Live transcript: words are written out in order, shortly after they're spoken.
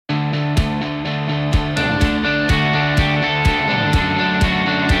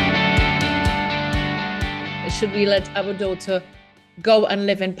should we let our daughter go and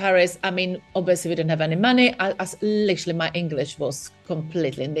live in Paris? I mean, obviously we didn't have any money. Literally my English was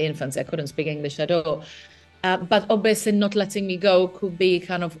completely in the infancy. I couldn't speak English at all. But obviously not letting me go could be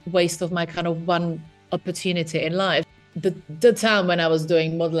kind of waste of my kind of one opportunity in life. The time when I was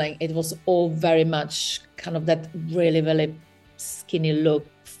doing modeling, it was all very much kind of that really, really skinny look,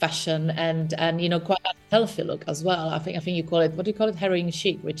 fashion, and quite a healthy look as well. I think you call it, what do you call it? Heroin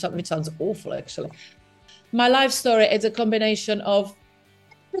chic, which sounds awful actually. My life story is a combination of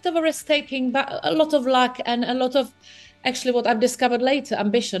a bit of a risk taking, but a lot of luck and a lot of actually what I've discovered later,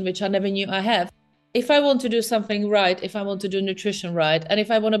 ambition, which I never knew I have. If I want to do something right, if I want to do nutrition right, and if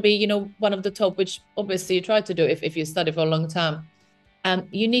I want to be, one of the top, which obviously you try to do if you study for a long time,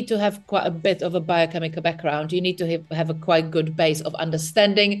 you need to have quite a bit of a biochemical background. You need to have a quite good base of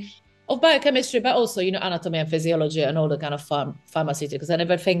understanding of biochemistry, but also, anatomy and physiology and all the kind of pharmaceuticals and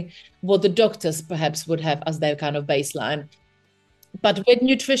everything, what the doctors perhaps would have as their kind of baseline. But with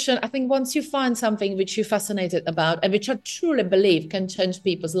nutrition, I think once you find something which you're fascinated about and which I truly believe can change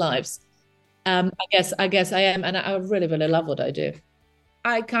people's lives, I guess I am, and I really, really love what I do.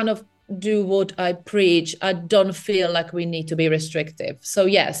 I kind of do what I preach. I don't feel like we need to be restrictive. So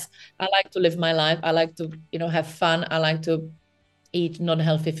yes, I like to live my life. I like to, have fun. I like to eat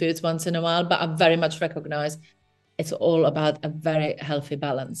non-healthy foods once in a while, but I very much recognize it's all about a very healthy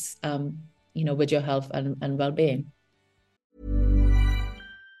balance, with your health and well-being.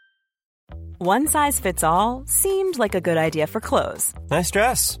 One size fits all seemed like a good idea for clothes. Nice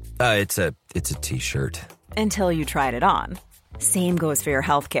dress. It's a t-shirt. Until you tried it on. Same goes for your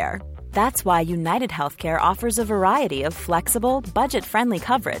healthcare. That's why United Healthcare offers a variety of flexible, budget-friendly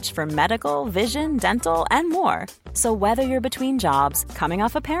coverage for medical, vision, dental, and more. So whether you're between jobs, coming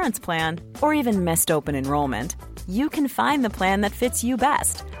off a parent's plan, or even missed open enrollment, you can find the plan that fits you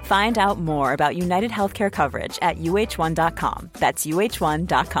best. Find out more about United Healthcare coverage at uh1.com. That's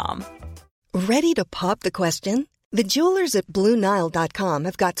uh1.com. Ready to pop the question? The jewelers at BlueNile.com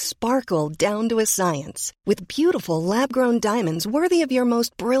have got sparkle down to a science with beautiful lab-grown diamonds worthy of your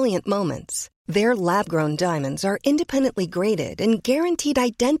most brilliant moments. Their lab-grown diamonds are independently graded and guaranteed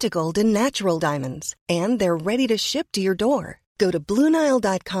identical to natural diamonds, and they're ready to ship to your door. Go to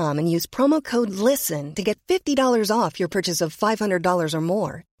BlueNile.com and use promo code LISTEN to get $50 off your purchase of $500 or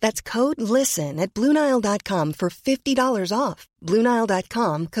more. That's code LISTEN at BlueNile.com for $50 off.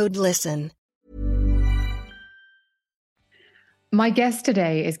 BlueNile.com, code LISTEN. My guest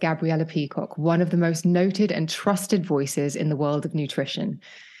today is Gabriela Peacock, one of the most noted and trusted voices in the world of nutrition.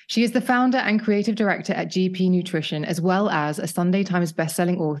 She is the founder and creative director at GP Nutrition, as well as a Sunday Times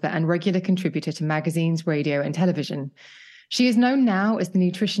bestselling author and regular contributor to magazines, radio, and television. She is known now as the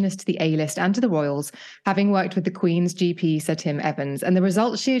nutritionist to the A-list and to the royals, having worked with the Queen's GP, Sir Tim Evans, and the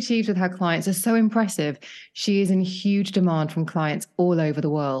results she achieves with her clients are so impressive. She is in huge demand from clients all over the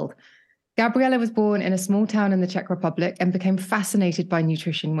world. Gabriela was born in a small town in the Czech Republic and became fascinated by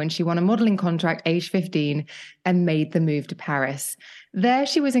nutrition when she won a modeling contract aged 15 and made the move to Paris. There,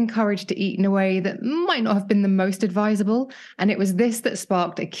 she was encouraged to eat in a way that might not have been the most advisable, and it was this that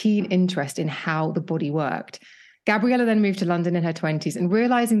sparked a keen interest in how the body worked. Gabriela then moved to London in her 20s and,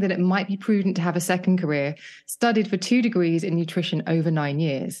 realizing that it might be prudent to have a second career, studied for 2 degrees in nutrition over 9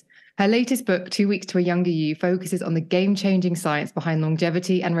 years. Her latest book, 2 Weeks to a Younger You, focuses on the game-changing science behind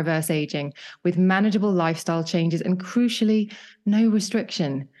longevity and reverse aging, with manageable lifestyle changes and, crucially, no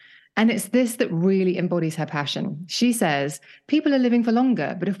restriction. And it's this that really embodies her passion. She says, people are living for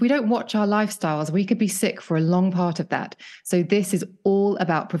longer, but if we don't watch our lifestyles, we could be sick for a long part of that. So this is all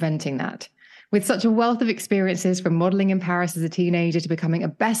about preventing that. With such a wealth of experiences, from modeling in Paris as a teenager to becoming a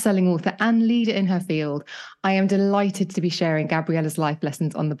best-selling author and leader in her field, I am delighted to be sharing Gabriela's life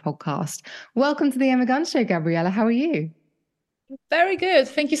lessons on the podcast. Welcome to the Emma Gunn Show, Gabriela. How are you? Very good.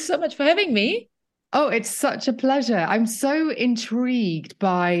 Thank you so much for having me. Oh, it's such a pleasure. I'm so intrigued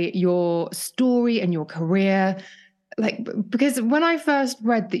by your story and your career. Because when I first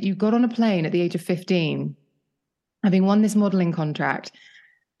read that you got on a plane at the age of 15, having won this modeling contract,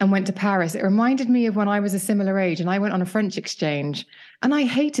 and went to Paris, it reminded me of when I was a similar age and I went on a French exchange and I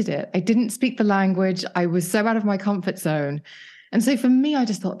hated it. I didn't speak the language. I was so out of my comfort zone. And so for me, I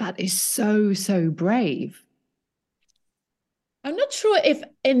just thought that is so, so brave. I'm not sure if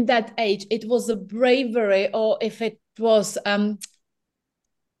in that age it was a bravery or if it was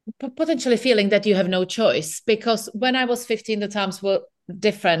potentially feeling that you have no choice. Because when I was 15, the times were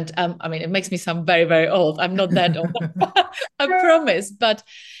different. I mean, it makes me sound very, very old. I'm not that old, I promise. But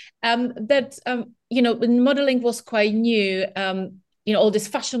modeling was quite new. All this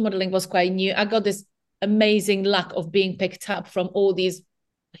fashion modeling was quite new. I got this amazing luck of being picked up from all these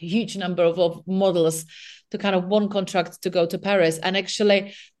a huge number of models to kind of one contract to go to Paris. And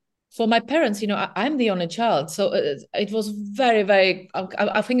actually, for my parents, I'm the only child. So it was very, very,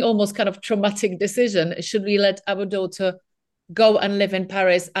 I think almost kind of traumatic decision. Should we let our daughter go and live in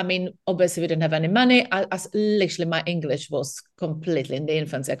Paris? I mean, obviously we didn't have any money. Literally my English was completely in the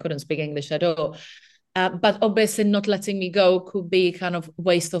infancy. I couldn't speak English at all. But obviously not letting me go could be kind of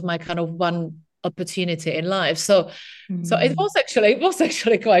waste of my kind of one opportunity in life. So it was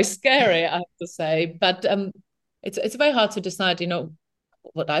actually quite scary, I have to say. But it's very hard to decide,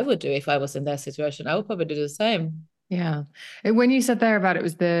 what I would do if I was in their situation. I would probably do the same. Yeah. And when you said there about it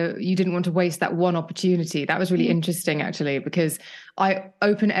was you didn't want to waste that one opportunity, that was really interesting actually, because I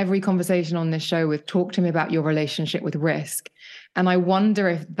open every conversation on this show with talk to me about your relationship with risk. And I wonder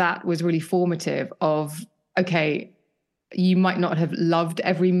if that was really formative of, okay, you might not have loved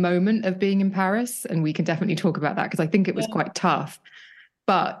every moment of being in Paris. And we can definitely talk about that because I think it was quite tough,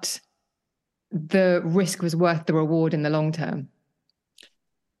 but the risk was worth the reward in the long term.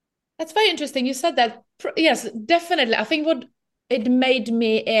 That's very interesting. You said that. Yes, definitely. I think what it made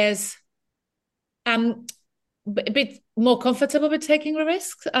me is a bit more comfortable with taking the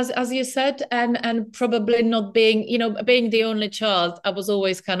risks, as you said, and probably not being, being the only child. I was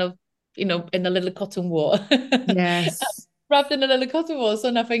always kind of, in a little cotton wool. Yes. Wrapped in a little cotton wool, so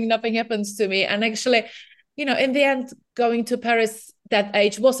nothing happens to me. And actually, in the end, going to Paris that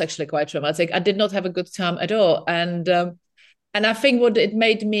age was actually quite traumatic. I did not have a good time at all. And I think what it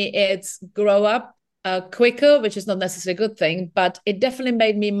made me is grow up quicker, which is not necessarily a good thing, but it definitely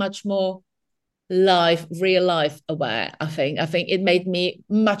made me much more real life aware. I think it made me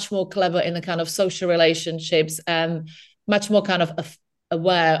much more clever in the kind of social relationships and much more kind of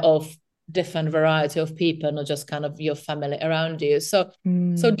aware of different variety of people, not just kind of your family around you. So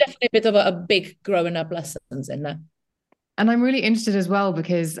definitely a bit of a big growing up lessons in there. And I'm really interested as well,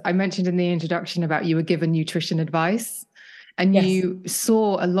 because I mentioned in the introduction about you were given nutrition advice. And you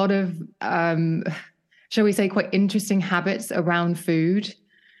saw a lot of, shall we say, quite interesting habits around food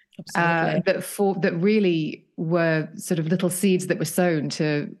that really were sort of little seeds that were sown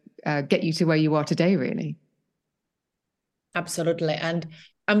to get you to where you are today, really. Absolutely. And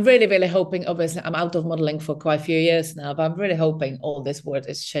I'm really, really hoping, obviously, I'm out of modeling for quite a few years now, but I'm really hoping all this world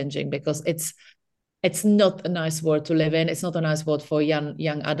is changing, because it's not a nice world to live in. It's not a nice world for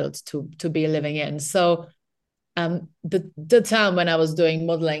young adults to be living in. So the time when I was doing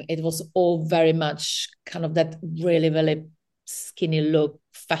modeling, it was all very much kind of that really, really skinny look,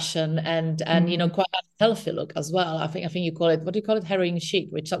 fashion, and quite a healthy look as well. I think you call it, what do you call it, heroin chic,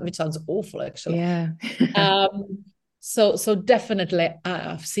 which sounds awful actually. Yeah. So definitely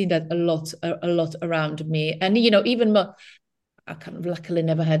I've seen that a lot around me, and even more. I kind of luckily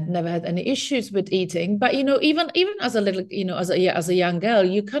never had any issues with eating, but even as a little, as a young girl,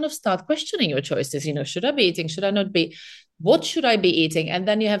 you kind of start questioning your choices. Should I be eating? Should I not be? What should I be eating? And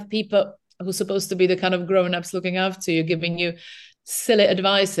then you have people who's supposed to be the kind of grown-ups looking after you, giving you silly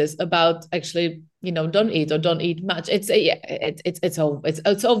advices about actually, don't eat or don't eat much. It's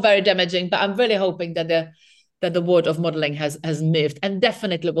all very damaging. But I'm really hoping that the world of modeling has moved, and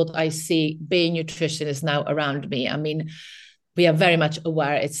definitely what I see being nutritionist now around me. I mean, we are very much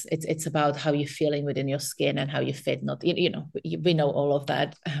aware it's about how you're feeling within your skin and how you fit. Not we know all of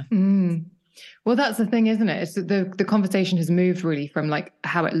that. Well, that's the thing, isn't it? It's the conversation has moved really from like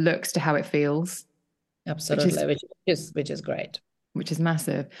how it looks to how it feels. Absolutely, which is great. Which is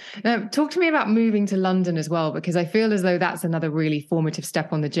massive. Now, talk to me about moving to London as well, because I feel as though that's another really formative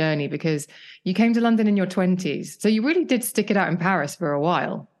step on the journey, because you came to London in your 20s. So you really did stick it out in Paris for a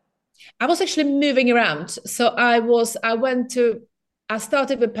while. I was actually moving around. So I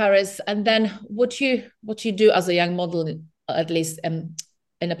started with Paris, and then what you do as a young model, at least in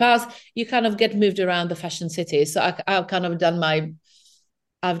the past, you kind of get moved around the fashion city. So I've kind of done my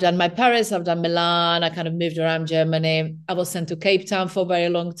Paris, I've done Milan, I kind of moved around Germany. I was sent to Cape Town for a very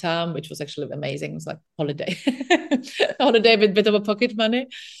long time, which was actually amazing. It was like holiday with a bit of a pocket money.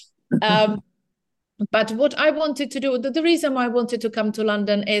 But what I wanted to do, the reason why I wanted to come to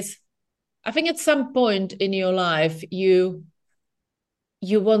London is, I think at some point in your life, you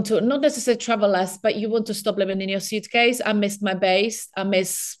want to not necessarily travel less, but you want to stop living in your suitcase. I missed my base. I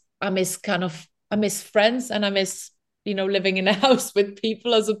miss friends, and I miss, living in a house with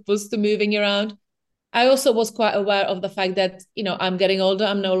people as opposed to moving around. I also was quite aware of the fact that, I'm getting older.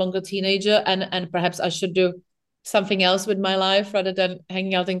 I'm no longer a teenager, and perhaps I should do something else with my life rather than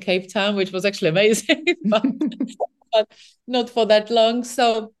hanging out in Cape Town, which was actually amazing, but not for that long.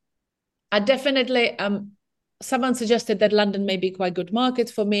 So I definitely, someone suggested that London may be quite a good market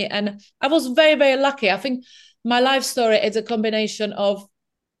for me. And I was very, very lucky. I think my life story is a combination of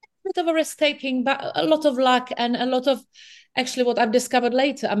bit of a risk taking, but a lot of luck and a lot of actually what I've discovered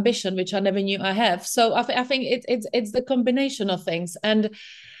later, ambition, which I never knew I have. So I think it's the combination of things. And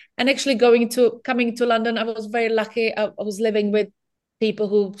actually coming to London, I was very lucky. I was living with people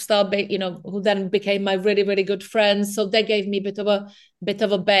who who then became my really, really good friends. So they gave me a bit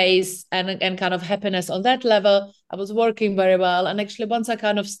of a base and kind of happiness on that level. I was working very well. And actually once I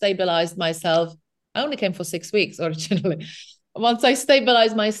kind of stabilized myself, I only came for 6 weeks originally. Once I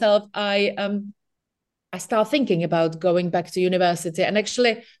stabilized myself, I start thinking about going back to university. And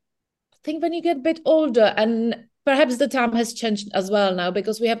actually, I think when you get a bit older, and perhaps the time has changed as well now,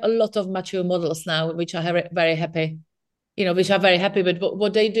 because we have a lot of mature models now, which are very happy, which are very happy with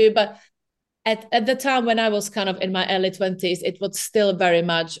what they do. But at the time when I was kind of in my early 20s, it was still very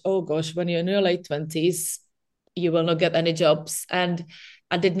much, oh gosh, when you're in your late 20s, you will not get any jobs. And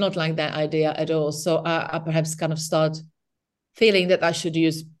I did not like that idea at all. So I perhaps kind of start feeling that I should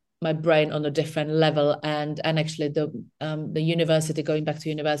use my brain on a different level. And actually the university, going back to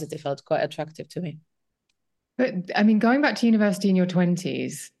university felt quite attractive to me. But I mean, going back to university in your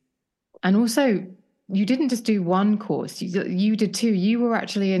 20s, and also you didn't just do one course, you did two. You were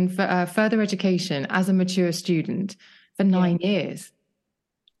actually in further education as a mature student for 9 years.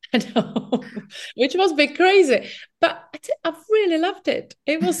 I know, which was a bit crazy, but I've really loved it.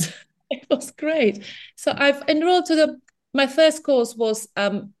 It was great. So I've enrolled my first course was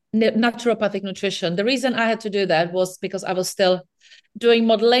naturopathic nutrition. The reason I had to do that was because I was still doing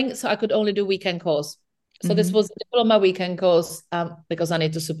modeling, so I could only do weekend course. So this was a diploma weekend course because I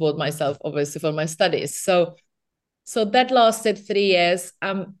need to support myself, obviously, for my studies. So that lasted 3 years.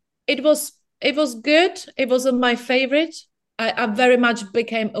 It was good. It wasn't my favorite. I very much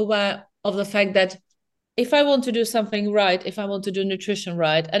became aware of the fact that if I want to do something right, if I want to do nutrition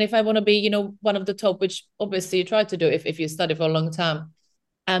right, and if I want to be, one of the top, which obviously you try to do if you study for a long time,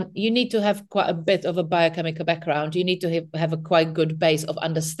 you need to have quite a bit of a biochemical background. You need to have a quite good base of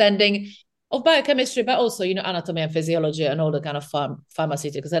understanding of biochemistry, but also, anatomy and physiology and all the kind of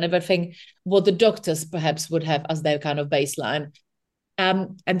pharmaceuticals and everything, what the doctors perhaps would have as their kind of baseline.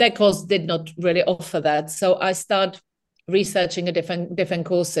 And that course did not really offer that. So I started researching a different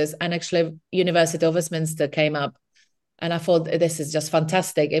courses, and actually University of Westminster came up, and I thought this is just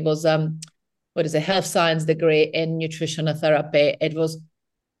fantastic. It was a health science degree in nutritional therapy. It was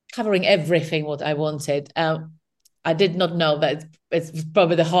covering everything what I wanted. I did not know that it's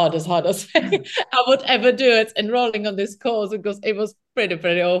probably the hardest thing I would ever do. It's enrolling on this course, because it was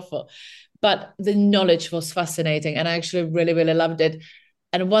pretty awful. But the knowledge was fascinating, and I actually really, really loved it.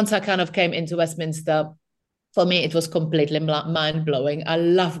 And once I kind of came into Westminster, for me, it was completely mind-blowing. I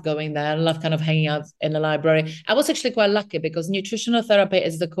love going there. I love kind of hanging out in the library. I was actually quite lucky, because nutritional therapy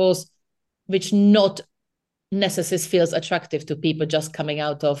is the course which not necessarily feels attractive to people just coming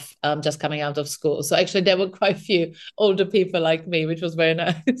out of school. So actually there were quite a few older people like me, which was very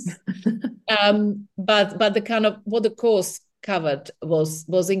nice. But the kind of what the course covered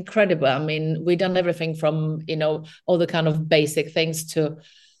was incredible. I mean, we done everything from all the kind of basic things to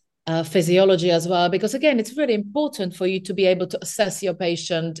physiology as well, because again, it's really important for you to be able to assess your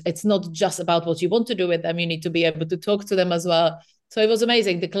patient. It's not just about what you want to do with them. You need to be able to talk to them as well. So it was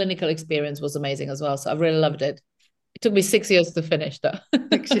amazing. The clinical experience was amazing as well. So I really loved it. It took me 6 years to finish though.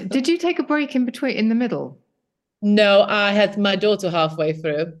 Did you take a break in the middle? No, I had my daughter halfway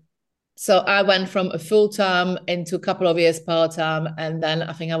through. So I went from a full-time into a couple of years part-time. And then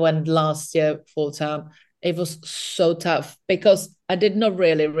I think I went last year full-time. It was so tough, because I did not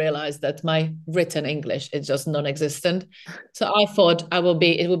really realize that my written English is just non-existent. So I thought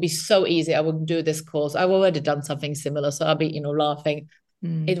it would be so easy. I would do this course. I've already done something similar. So I'll be, laughing.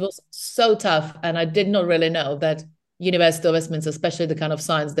 It was so tough. And I did not really know that University of Westminster, especially the kind of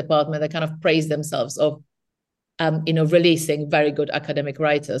science department, they kind of praise themselves of, releasing very good academic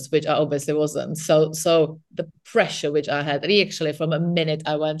writers, which I obviously wasn't. So the pressure which I had, and actually from a minute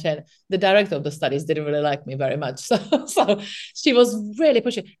I went in, the director of the studies didn't really like me very much. So she was really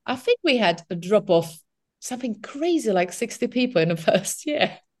pushing. I think we had a drop off something crazy, like 60 people in the first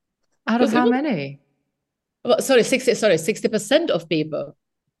year. Out of how many? Well, 60% of people.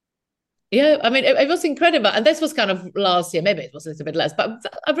 Yeah, I mean, it was incredible. And this was kind of last year. Maybe it was a little bit less, but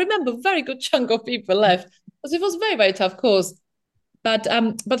I remember a very good chunk of people left, because it was a very, very tough course. But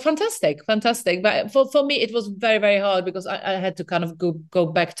fantastic. But for me, it was very, very hard, because I had to kind of go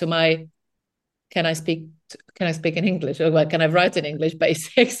back to my, can I speak in English, or can I write in English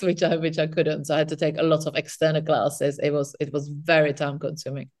basics, which I couldn't. So I had to take a lot of external classes. It was very time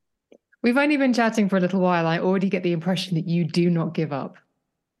consuming. We've only been chatting for a little while. I already get the impression that you do not give up.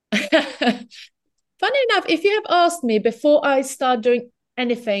 Funny enough, if you have asked me before I start doing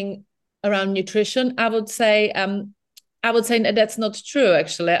anything around nutrition. I would say that's not true,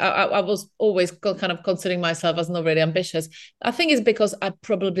 actually. I was always kind of considering myself as not really ambitious. I think it's because I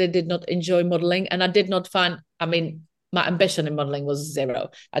probably did not enjoy modeling, and I did not find, I mean, my ambition in modeling was zero.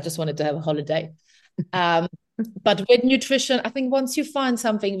 I just wanted to have a holiday. But with nutrition, I think once you find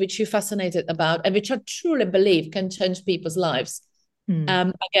something which you're fascinated about and which I truly believe can change people's lives,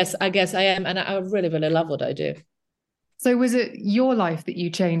 I guess I am, and I really, really love what I do. So was it your life that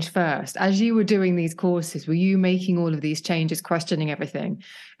you changed first? As you were doing these courses, were you making all of these changes, questioning everything?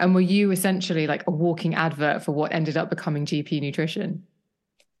 And were you essentially like a walking advert for what ended up becoming GP nutrition?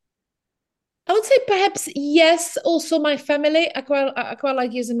 I would say perhaps yes. Also, my family. I quite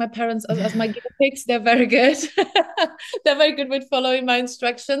like using my parents as my guinea pigs. They're very good. They're very good with following my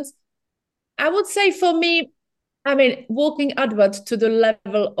instructions. I would say for me, I mean, walking advert to the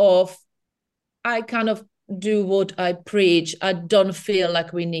level of I kind of do what I preach. I don't feel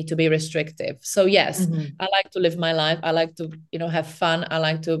like we need to be restrictive. So yes, I like to live my life. I like to, have fun. I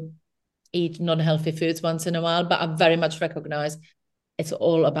like to eat non-healthy foods once in a while, but I very much recognize it's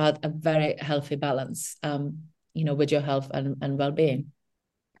all about a very healthy balance, with your health and well-being.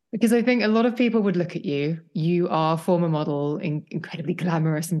 Because I think a lot of people would look at you. You are a former model, incredibly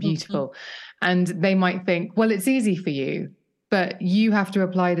glamorous and beautiful. And they might think, well, it's easy for you, but you have to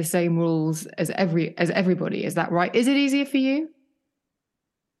apply the same rules as everybody. Is that right? Is it easier for you?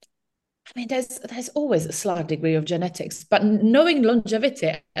 I mean, there's always a slight degree of genetics, but knowing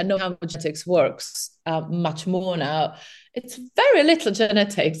longevity and knowing how genetics works much more now, it's very little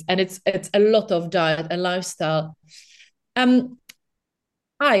genetics, and it's a lot of diet and lifestyle.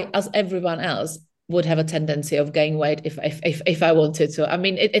 I, as everyone else, would have a tendency of gaining weight if I wanted to. I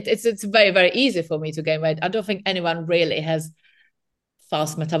mean, it's very, very easy for me to gain weight. I don't think anyone really has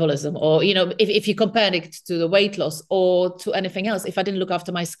fast metabolism, or if you compare it to the weight loss or to anything else. If I didn't look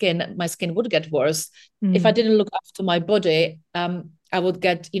after my skin would get worse. If I didn't look after my body, I would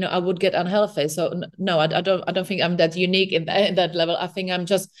get unhealthy. So no, I don't think I'm that unique in that level. I think I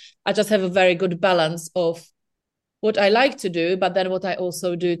just have a very good balance of what I like to do, but then what I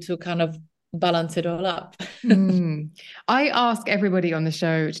also do to kind of balance it all up. I ask everybody on the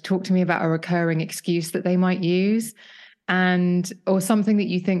show to talk to me about a recurring excuse that they might use, or something that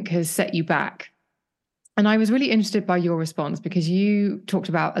you think has set you back. And I was really interested by your response, because you talked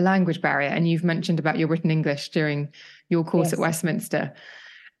about a language barrier, and you've mentioned about your written English during your course at Westminster.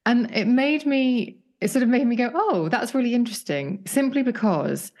 And it sort of made me go, oh, that's really interesting, simply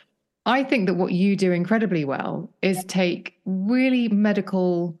because I think that what you do incredibly well is take really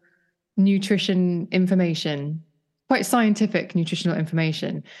medical nutrition information, quite scientific nutritional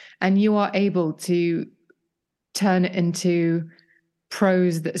information, and you are able to turn it into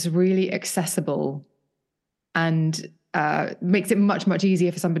prose that's really accessible and makes it much, much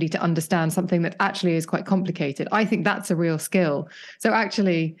easier for somebody to understand something that actually is quite complicated. I think that's a real skill. So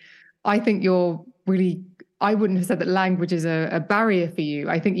actually, I think I wouldn't have said that language is a barrier for you.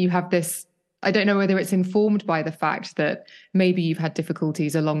 I think you have this, I don't know whether it's informed by the fact that maybe you've had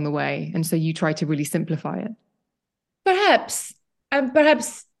difficulties along the way, and so you try to really simplify it. Perhaps. And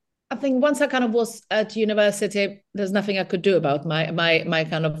perhaps I think once I kind of was at university, there's nothing I could do about my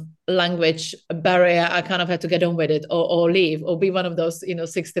kind of language barrier. I kind of had to get on with it, or leave, or be one of those,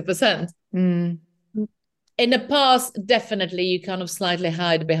 60%. In the past, definitely you kind of slightly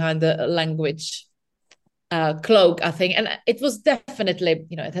hide behind the language cloak, I think. And it was definitely,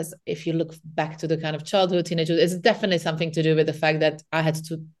 it has, if you look back to the kind of childhood, teenagehood, it's definitely something to do with the fact that I had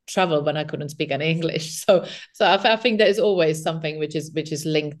to travel when I couldn't speak any English. So I think there is always something which is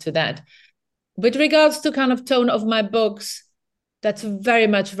linked to that. With regards to kind of tone of my books, that's very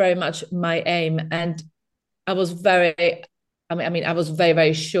much my aim. And I was very,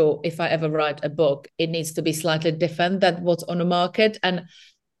 very sure if I ever write a book, it needs to be slightly different than what's on the market. And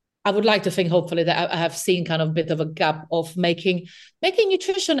I would like to think, hopefully, that I have seen kind of a bit of a gap of making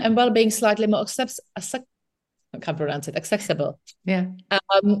nutrition and well-being slightly more accessible. Yeah.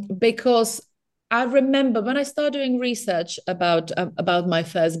 Because I remember when I started doing research about my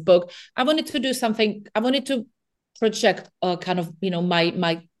first book, I wanted to do something. I wanted to project kind of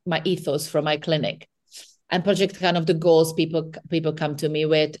my ethos from my clinic, and project kind of the goals people come to me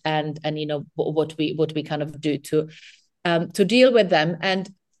with, and what we kind of do to deal with them. And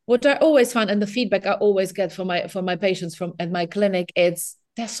what I always find, and the feedback I always get from my patients at my clinic, is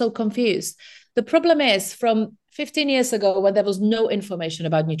they're so confused. The problem is, from 15 years ago, when there was no information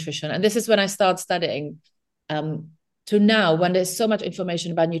about nutrition, and this is when I started studying, to now, when there's so much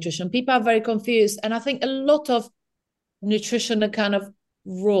information about nutrition, people are very confused. And I think a lot of nutrition kind of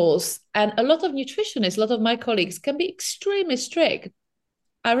rules, and a lot of nutritionists, a lot of my colleagues, can be extremely strict.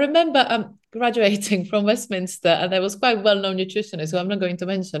 I remember graduating from Westminster, and there was quite a well-known nutritionist who I'm not going to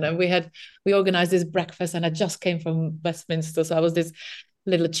mention, and we organized this breakfast, and I just came from Westminster, so I was this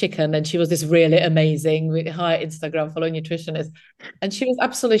little chicken, and she was this really amazing, high Instagram following nutritionist, and she was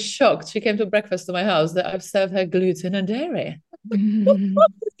absolutely shocked. She came to breakfast to my house that I've served her gluten and dairy. Gluten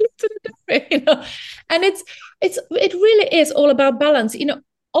and dairy, and it really is all about balance.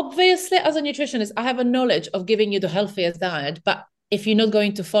 Obviously, as a nutritionist, I have a knowledge of giving you the healthiest diet, but if you're not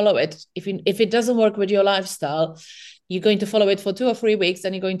going to follow it, if it doesn't work with your lifestyle, you're going to follow it for 2 or 3 weeks,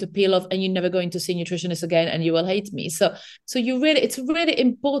 and you're going to peel off, and you're never going to see nutritionists again, and you will hate me. So it's really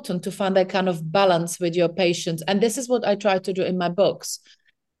important to find that kind of balance with your patients. And this is what I try to do in my books.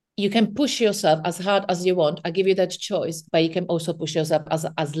 You can push yourself as hard as you want. I give you that choice, but you can also push yourself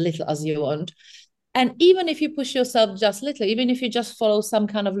as little as you want. And even if you push yourself just little, even if you just follow some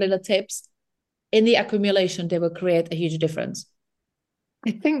kind of little tips, in the accumulation, they will create a huge difference.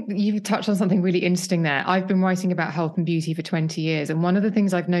 I think you touched on something really interesting there. I've been writing about health and beauty for 20 years. And one of the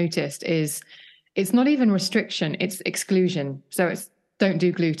things I've noticed is it's not even restriction, it's exclusion. So it's don't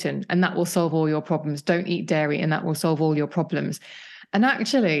do gluten and that will solve all your problems. Don't eat dairy and that will solve all your problems. And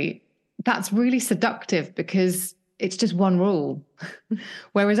actually, that's really seductive because it's just one rule.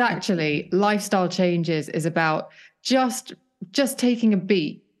 Whereas actually, lifestyle changes is about just taking a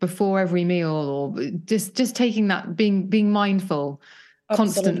beat before every meal, or just taking that, being mindful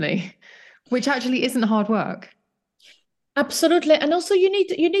constantly. Absolutely. Which actually isn't hard work. Absolutely. And also you need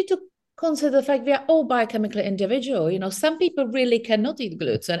to consider the fact we are all biochemically individual. Some people really cannot eat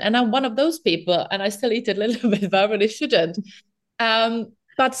gluten, and I'm one of those people, and I still eat it a little bit, but I really shouldn't.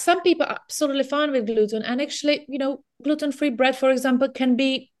 But some people are absolutely fine with gluten, and actually, gluten-free bread, for example,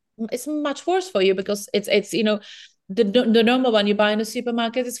 it's much worse for you because it's the normal one you buy in the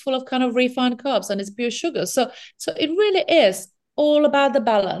supermarket is full of kind of refined carbs and it's pure sugar. So it really is all about the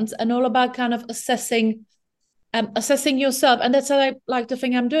balance and all about kind of assessing yourself. And that's what I like to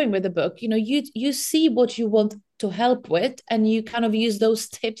think I'm doing with the book. You see what you want to help with, and you kind of use those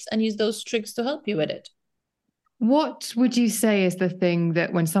tips and use those tricks to help you with it. What would you say is the thing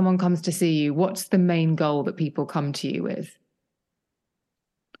that when someone comes to see you, what's the main goal that people come to you with?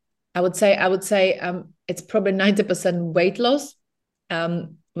 I would say it's probably 90% weight loss,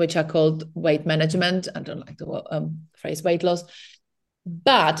 which are called weight management. I don't like the phrase weight loss.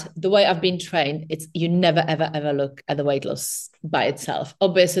 But the way I've been trained, it's you never, ever, ever look at the weight loss by itself.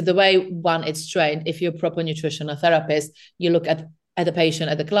 Obviously, the way it's trained, if you're a proper nutritional therapist, you look at the patient,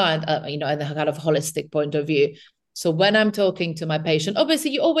 at the client, at the kind of holistic point of view. So when I'm talking to my patient,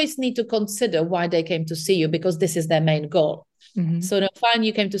 obviously, you always need to consider why they came to see you, because this is their main goal. Mm-hmm. So fine,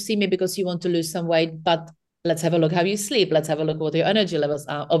 you came to see me because you want to lose some weight, but let's have a look how you sleep. Let's have a look what your energy levels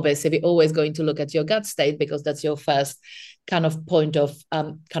are. Obviously, we're always going to look at your gut state because that's your first kind of point of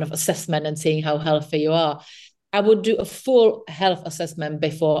kind of assessment and seeing how healthy you are. I would do a full health assessment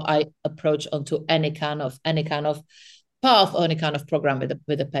before I approach onto any kind of path or any kind of program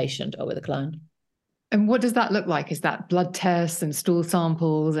with a patient or with a client. And what does that look like? Is that blood tests and stool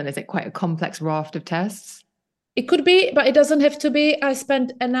samples? And is it quite a complex raft of tests? It could be, but it doesn't have to be. I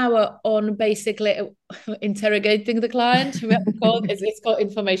spent an hour on basically interrogating the client. It's called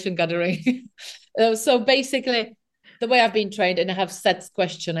information gathering. So basically, the way I've been trained, and I have set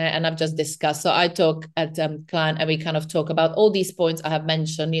questionnaire and I've just discussed. So I talk at client and we kind of talk about all these points I have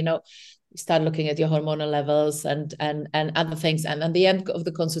mentioned. You start looking at your hormonal levels and other things. And at the end of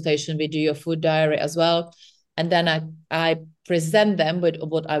the consultation, we do your food diary as well. And then I present them with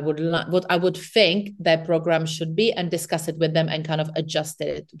what I would think their program should be, and discuss it with them and kind of adjust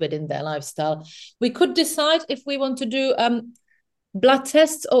it within their lifestyle. We could decide if we want to do blood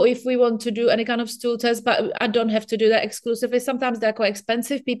tests or if we want to do any kind of stool test, but I don't have to do that exclusively. Sometimes they're quite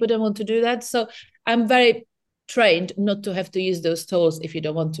expensive. People don't want to do that. So I'm very trained not to have to use those tools if you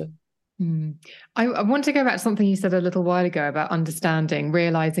don't want to. I want to go back to something you said a little while ago about understanding,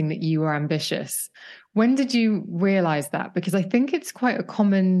 realizing that you were ambitious. When did you realize that? Because I think it's quite a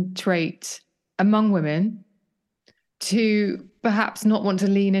common trait among women to perhaps not want to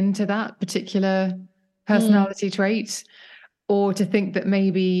lean into that particular personality trait, or to think that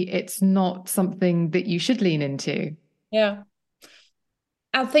maybe it's not something that you should lean into. Yeah.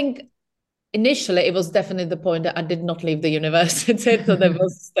 I think initially it was definitely the point that I did not leave the university. So that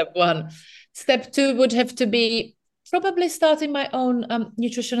was step one. Step two would have to be probably starting my own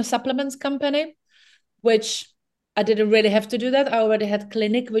nutritional supplements company, which I didn't really have to do that. I already had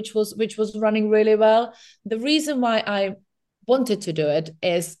clinic, which was running really well. The reason why I wanted to do it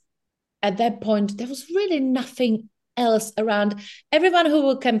is at that point, there was really nothing else around. Everyone who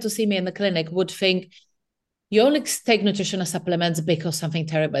would come to see me in the clinic would think, you only take nutritional supplements because something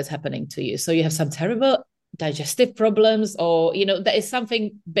terrible is happening to you. So you have some terrible digestive problems, or there is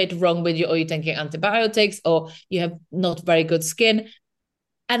something bit wrong with you, or you're taking antibiotics, or you have not very good skin.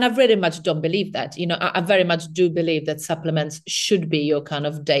 And I very much don't believe that. I very much do believe that supplements should be your kind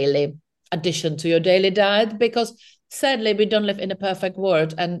of daily addition to your daily diet, because sadly we don't live in a perfect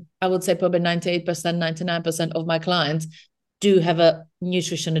world. And I would say probably 98%, 99% of my clients do have a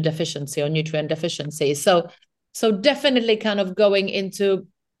nutritional deficiency or nutrient deficiency. So definitely kind of going into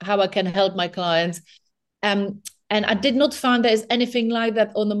how I can help my clients. And I did not find there is anything like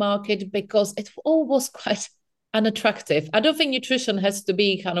that on the market, because it all was quite unattractive. I don't think nutrition has to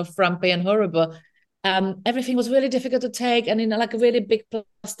be kind of frumpy and horrible. Everything was really difficult to take, and in like really big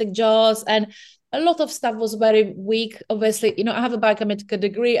plastic jars, and a lot of stuff was very weak. Obviously, I have a biochemical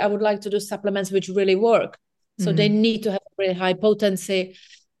degree. I would like to do supplements which really work. So they need to have really high potency.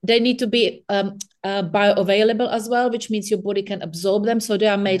 They need to be bioavailable as well, which means your body can absorb them. So they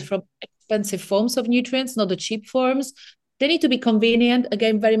are made from expensive forms of nutrients, not the cheap forms. They need to be convenient.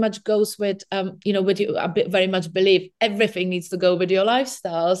 Again, very much goes with, with you. I very much believe everything needs to go with your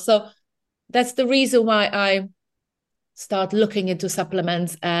lifestyle. So that's the reason why I start looking into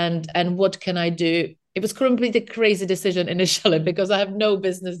supplements and what can I do. It was completely crazy decision initially, because I have no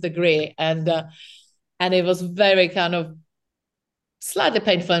business degree, and it was very kind of slightly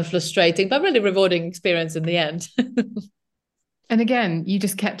painful and frustrating, but really rewarding experience in the end. And again, you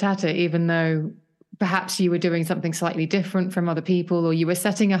just kept at it, even though perhaps you were doing something slightly different from other people, or you were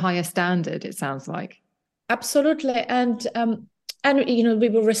setting a higher standard, it sounds like. Absolutely. And we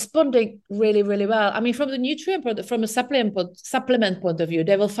were responding really, really well. I mean, from the nutrient product, from a supplement point of view,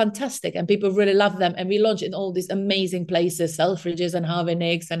 they were fantastic, and people really love them. And we launched in all these amazing places, Selfridges and Harvey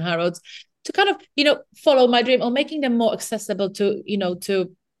Nicks and Harrods, to kind of, follow my dream, or making them more accessible to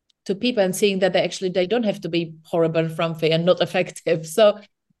people, and seeing that they don't have to be horrible and frumpy and not effective. So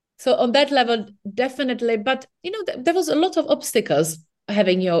on that level, definitely. But, there was a lot of obstacles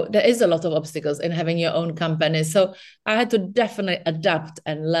there is a lot of obstacles in having your own company. So I had to definitely adapt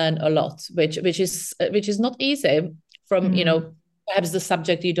and learn a lot, which is not easy from, perhaps the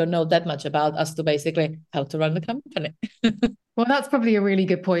subject you don't know that much about, as to basically how to run the company. Well, that's probably a really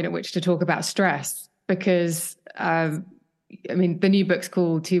good point at which to talk about stress, because, the new book's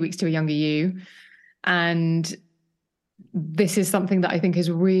called 2 Weeks to a Younger You. And this is something that I think has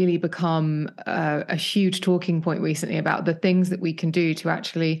really become a huge talking point recently, about the things that we can do to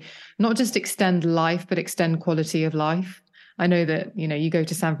actually not just extend life, but extend quality of life. I know that, you go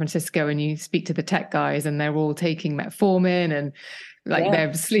to San Francisco and you speak to the tech guys, and they're all taking metformin, and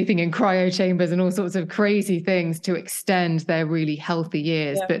they're sleeping in cryo chambers and all sorts of crazy things to extend their really healthy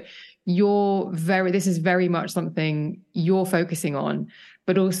years. Yeah. But this is very much something you're focusing on,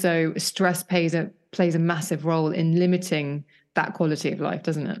 but also stress plays a massive role in limiting that quality of life,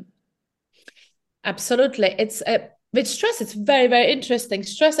 doesn't it? Absolutely. It's with stress, it's very, very interesting.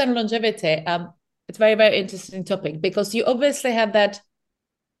 Stress and longevity. It's very, very interesting topic, because you obviously have that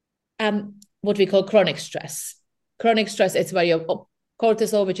what we call chronic stress. Chronic stress, it's where your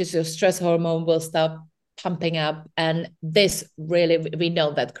cortisol, which is your stress hormone, will start pumping up. And this really, we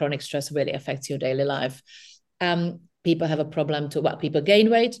know that chronic stress really affects your daily life. People have a problem people gain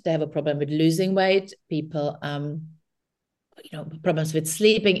weight. They have a problem with losing weight. People, problems with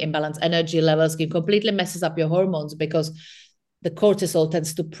sleeping, imbalanced energy levels, can completely messes up your hormones, because the cortisol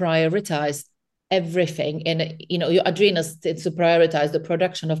tends to prioritize everything in, your adrenals tends to prioritize the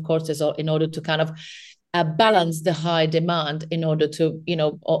production of cortisol in order to kind of balance the high demand, in order to,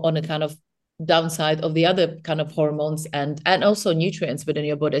 on a kind of downside of the other kind of hormones and also nutrients within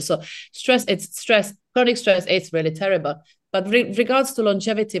your body. So chronic stress, it's really terrible. But regards to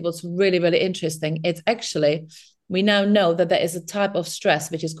longevity, what's really, really interesting, it's actually, we now know that there is a type of stress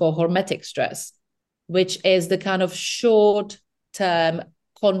which is called hormetic stress, which is the kind of short-term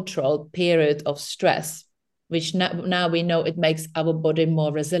controlled period of stress, which now we know it makes our body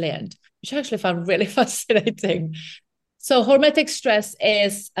more resilient, which I actually found really fascinating. So hormetic stress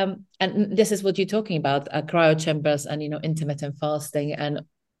is, and this is what you're talking about, cryo chambers and, intermittent fasting and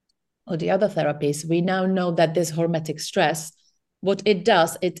all the other therapies. We now know that this hormetic stress, what it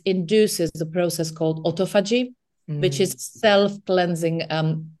does, it induces the process called autophagy, which is self-cleansing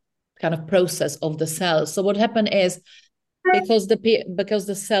kind of process of the cells. So what happens is, because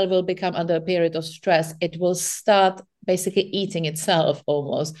the cell will become under a period of stress, it will start basically eating itself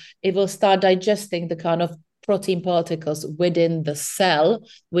almost. It will start digesting the kind of protein particles within the cell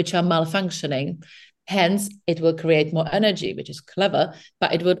which are malfunctioning. Hence, it will create more energy, which is clever,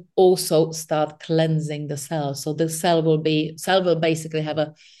 but it would also start cleansing the cell. So the cell will basically have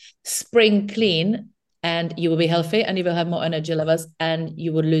a spring clean and you will be healthy and you will have more energy levels and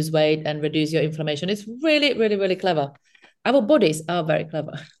you will lose weight and reduce your inflammation. It's really, really, really clever. Our bodies are very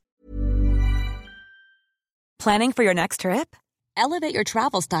clever. Planning for your next trip? Elevate your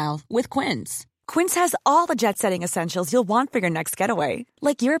travel style with Quince. Quince has all the jet-setting essentials you'll want for your next getaway,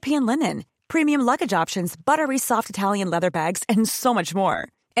 like European linen, premium luggage options, buttery soft Italian leather bags, and so much more.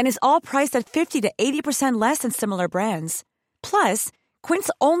 And is all priced at 50 to 80% less than similar brands. Plus, Quince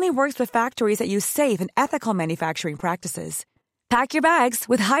only works with factories that use safe and ethical manufacturing practices. Pack your bags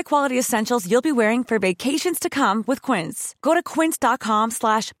with high-quality essentials you'll be wearing for vacations to come with Quince. Go to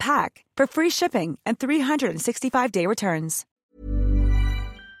quince.com/pack for free shipping and 365-day returns.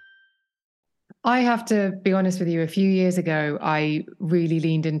 I have to be honest with you, a few years ago, I really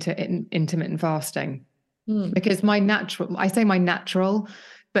leaned into intermittent fasting because my natural,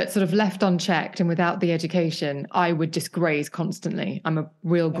 but sort of left unchecked and without the education, I would just graze constantly. I'm a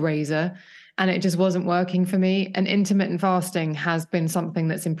real grazer and it just wasn't working for me. And intermittent fasting has been something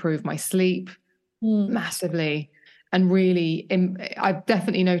that's improved my sleep massively. And really, I've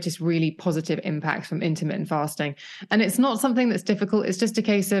definitely noticed really positive impacts from intermittent fasting. And it's not something that's difficult. It's just a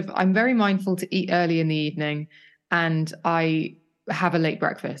case of I'm very mindful to eat early in the evening and I have a late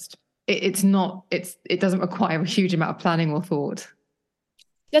breakfast. It doesn't require a huge amount of planning or thought.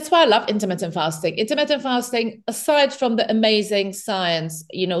 That's why I love intermittent fasting. Intermittent fasting, aside from the amazing science,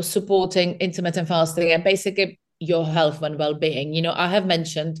 supporting intermittent fasting and basically your health and well-being, I have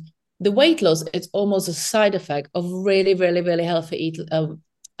mentioned the weight loss, it's almost a side effect of really, really, really healthy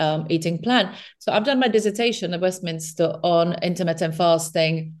eating plan. So I've done my dissertation at Westminster on intermittent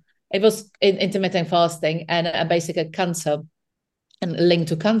fasting. It was intermittent fasting and basically cancer and linked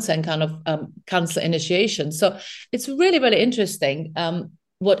to cancer and kind of cancer initiation. So it's really, really interesting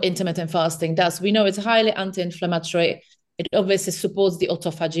what intermittent fasting does. We know it's highly anti-inflammatory. It obviously supports the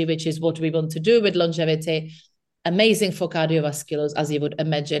autophagy, which is what we want to do with longevity. Amazing for cardiovasculars, as you would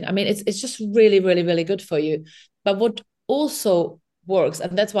imagine. I mean, it's just really, really, really good for you. But what also works,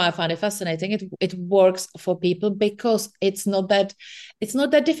 and that's why I find it fascinating, it works for people because it's not that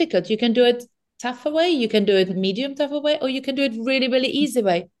difficult. You can do it tough way, you can do it medium tough way, or you can do it really, really easy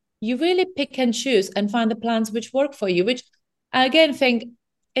way. You really pick and choose and find the plans which work for you, which I again think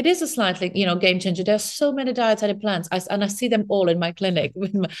it is a slightly, game changer. There are so many dietary plans, and I see them all in my clinic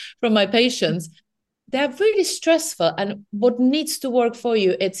from my patients. They're really stressful. And what needs to work for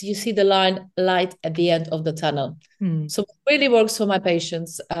you, it's you see the light at the end of the tunnel. So what really works for my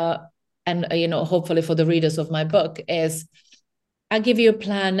patients, and hopefully for the readers of my book, is I give you a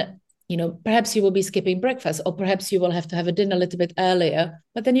plan. Perhaps you will be skipping breakfast, or perhaps you will have to have a dinner a little bit earlier,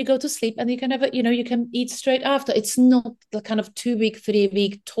 but then you go to sleep and you can have you can eat straight after. It's not the kind of 2-week,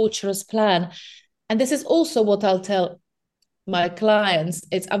 3-week torturous plan. And this is also what I'll tell my clients.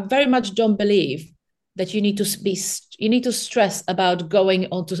 I very much don't believe that you need to stress about going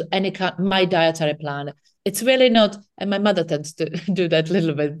onto any kind my dietary plan. It's really not, and my mother tends to do that a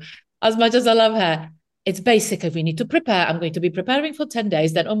little bit. As much as I love her, it's basically we need to prepare. I'm going to be preparing for 10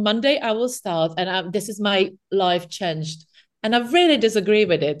 days. Then on Monday I will start, and this is my life changed. And I really disagree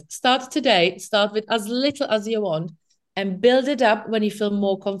with it. Start today. Start with as little as you want, and build it up when you feel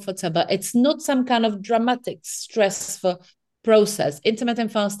more comfortable. It's not some kind of dramatic, stressful process.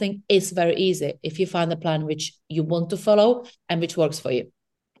 Intermittent fasting is very easy if you find a plan which you want to follow and which works for you.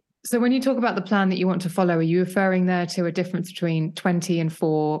 So when you talk about the plan that you want to follow, are you referring there to a difference between 20 and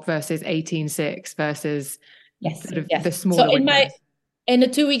 4 versus 18-6 versus the smaller? So in the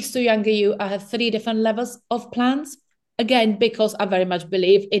 2 weeks to younger you, I have 3 different levels of plans. Again, because I very much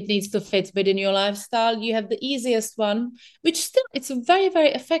believe it needs to fit within your lifestyle. You have the easiest one, which still it's very, very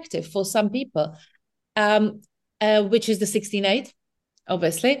effective for some people. Which is the 16-8,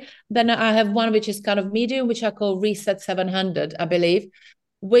 obviously. Then I have one which is kind of medium, which I call Reset 700, I believe,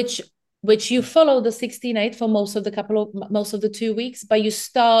 which you follow the 16-8 for most of the 2 weeks, but you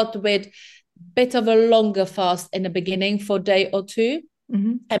start with a bit of a longer fast in the beginning for a day or two,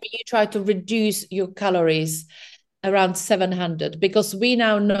 and you try to reduce your calories around 700, because we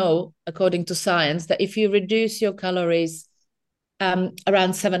now know, according to science, that if you reduce your calories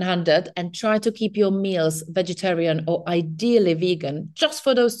around 700 and try to keep your meals vegetarian or ideally vegan just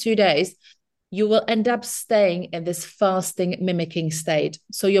for those 2 days, you will end up staying in this fasting mimicking state.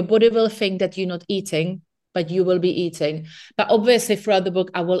 So your body will think that you're not eating, but you will be eating. But obviously throughout the book,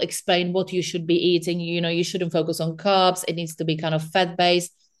 I will explain what you should be eating. You shouldn't focus on carbs. It needs to be kind of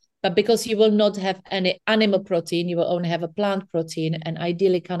fat-based. But because you will not have any animal protein, you will only have a plant protein, and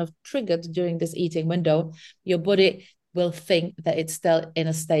ideally kind of triggered during this eating window, your body will think that it's still in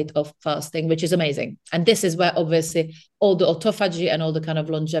a state of fasting, which is amazing. And this is where obviously all the autophagy and all the kind of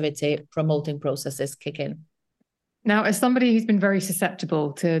longevity promoting processes kick in. Now, as somebody who's been very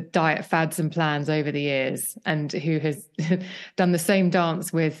susceptible to diet fads and plans over the years, and who has done the same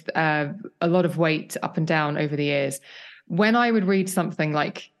dance with a lot of weight up and down over the years, when I would read something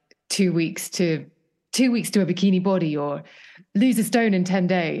like 2 weeks to a bikini body or lose a stone in 10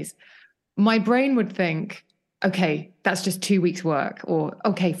 days, my brain would think, okay, that's just 2 weeks work, or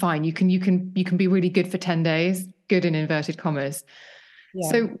okay, fine, you can be really good for 10 days, good in inverted commas. Yeah.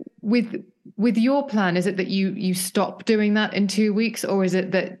 So with your plan, is it that you stop doing that in 2 weeks, or is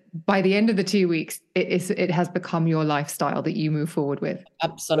it that by the end of the 2 weeks, it has become your lifestyle that you move forward with?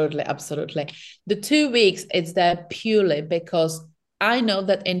 Absolutely. The 2 weeks, it's there purely because I know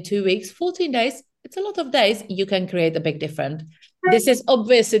that in 2 weeks, 14 days, it's a lot of days, you can create a big difference. This is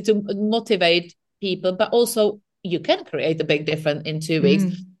obviously to motivate people, but also you can create a big difference in 2 weeks.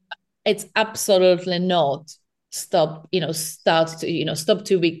 It's absolutely not stop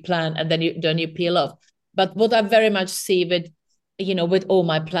 2 week plan and then you peel off. But what I very much see with all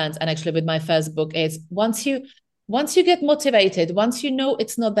my plans, and actually with my first book, is once you get motivated, once you know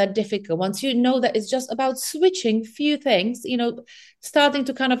it's not that difficult, once you know that it's just about switching few things, starting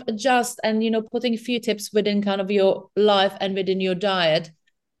to kind of adjust and putting a few tips within kind of your life and within your diet,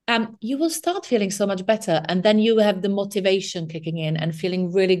 you will start feeling so much better. And then you have the motivation kicking in and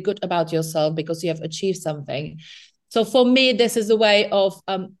feeling really good about yourself because you have achieved something. So for me, this is a way of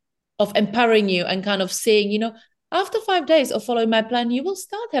empowering you and kind of seeing, after 5 days of following my plan, you will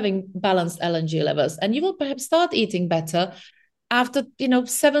start having balanced LNG levels and you will perhaps start eating better. After,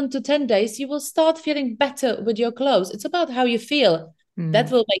 7 to 10 days, you will start feeling better with your clothes. It's about how you feel.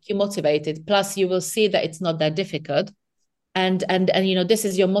 That will make you motivated. Plus, you will see that it's not that difficult. And this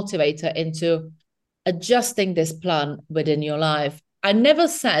is your motivator into adjusting this plan within your life. I never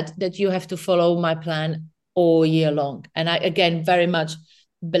said that you have to follow my plan all year long. And I, again, very much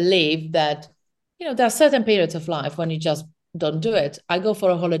believe that, there are certain periods of life when you just don't do it. I go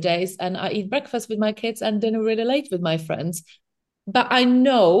for holidays and I eat breakfast with my kids and dinner really late with my friends. But I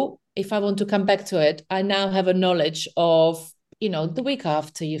know if I want to come back to it, I now have a knowledge of, the week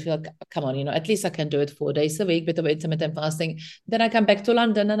after you feel, come on, at least I can do it 4 days a week with the intermittent fasting. Then I come back to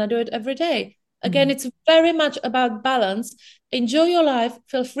London and I do it every day. Again, it's very much about balance. Enjoy your life.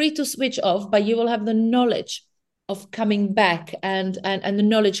 Feel free to switch off, but you will have the knowledge of coming back and the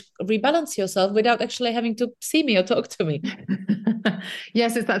knowledge, rebalance yourself without actually having to see me or talk to me.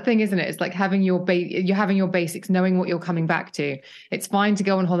 Yes, it's that thing, isn't it? It's like having you're having your basics, knowing what you're coming back to. It's fine to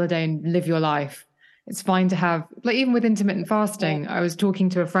go on holiday and live your life. It's fine to have, like, even with intermittent fasting, I was talking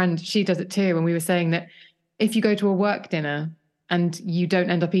to a friend, she does it too, and we were saying that if you go to a work dinner and you don't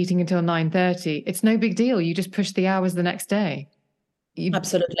end up eating until 9:30, it's no big deal. You just push the hours the next day.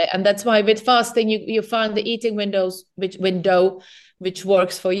 Absolutely. And that's why with fasting, you find the eating window which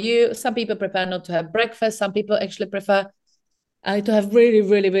works for you. Some people prefer not to have breakfast. Some people actually prefer to have really,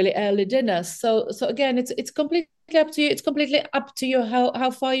 really, really early dinners. So again, it's completely up to you. It's completely up to you how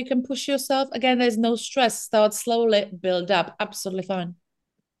far you can push yourself. Again, there's no stress. Start slowly, build up. Absolutely fine.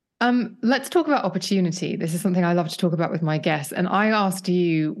 Let's talk about opportunity. This is something I love to talk about with my guests. And I asked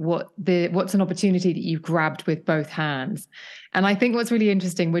you what's an opportunity that you've grabbed with both hands. And I think what's really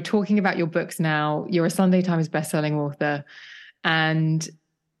interesting, we're talking about your books now. You're a Sunday Times bestselling author. And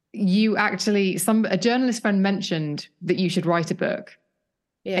you actually, a journalist friend mentioned that you should write a book.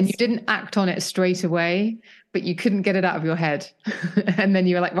 Yes. And you didn't act on it straight away, but you couldn't get it out of your head. And then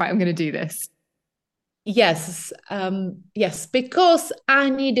you were like, right, I'm going to do this. Yes, because I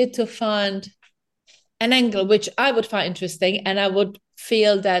needed to find an angle which I would find interesting, and I would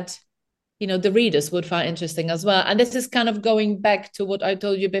feel that, the readers would find interesting as well. And this is kind of going back to what I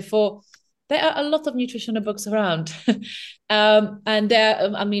told you before. There are a lot of nutritional books around, and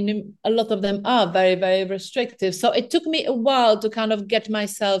a lot of them are very, very restrictive. So it took me a while to kind of get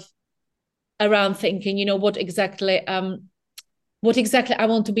myself around thinking, what exactly I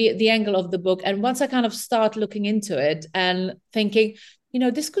want to be the angle of the book. And once I kind of start looking into it and thinking,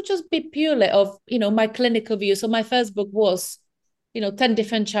 this could just be purely of, my clinical view. So my first book was, 10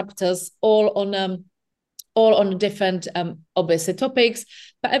 different chapters, all on different obviously topics,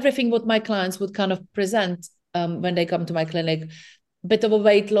 but everything what my clients would kind of present when they come to my clinic. Bit of a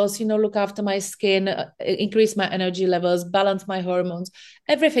weight loss, look after my skin, increase my energy levels, balance my hormones,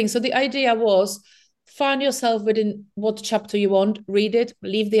 everything. So the idea was, find yourself within what chapter you want, read it,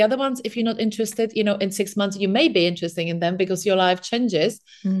 leave the other ones if you're not interested. In 6 months you may be interested in them because your life changes.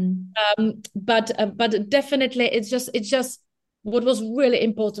 But definitely it's just what was really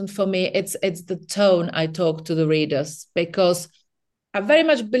important for me, it's the tone I talk to the readers, because I very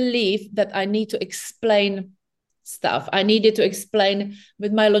much believe that I need to explain stuff. I needed to explain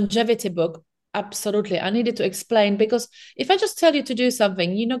with my longevity book. Absolutely. I needed to explain, because if I just tell you to do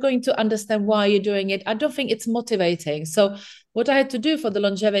something, you're not going to understand why you're doing it. I don't think it's motivating. So what I had to do for the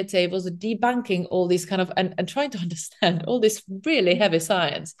longevity was debunking all these kind of, and trying to understand all this really heavy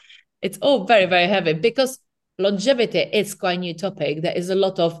science. It's all very, very heavy, because longevity is quite a new topic. There is a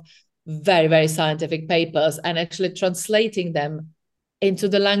lot of very, very scientific papers, and actually translating them into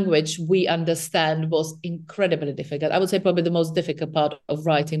the language we understand was incredibly difficult. I would say probably the most difficult part of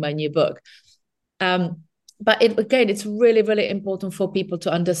writing my new book. But it's really, really important for people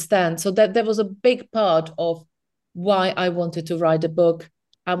to understand. So that there was a big part of why I wanted to write a book.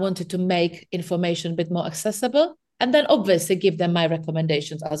 I wanted to make information a bit more accessible, and then obviously give them my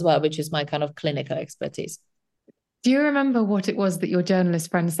recommendations as well, which is my kind of clinical expertise. Do you remember what it was that your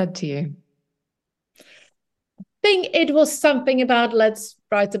journalist friend said to you? I think it was something about, let's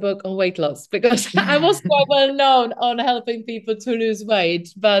write a book on weight loss, because I was quite well known on helping people to lose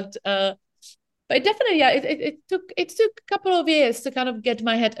weight. But definitely, yeah, it took a couple of years to kind of get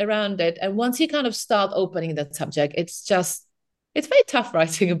my head around it. And once you kind of start opening that subject, it's very tough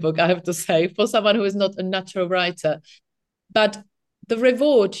writing a book, I have to say, for someone who is not a natural writer. But the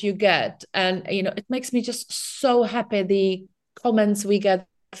reward you get, and it makes me just so happy, the comments we get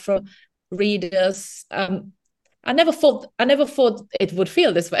from readers. I never thought it would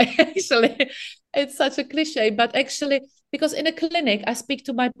feel this way. Actually, it's such a cliche, but actually, because in a clinic, I speak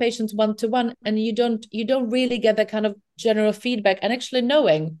to my patients one-to-one, and you don't really get that kind of general feedback. And actually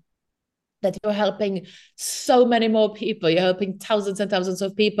knowing that you're helping so many more people, you're helping thousands and thousands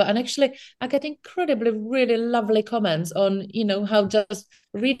of people, and actually I get incredibly, really lovely comments on, how just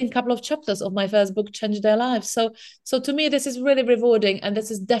reading a couple of chapters of my first book changed their lives. So to me, this is really rewarding, and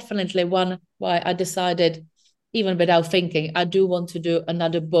this is definitely one why I decided, even without thinking, I do want to do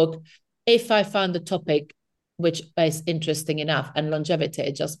another book if I found the topic which is interesting enough. And longevity,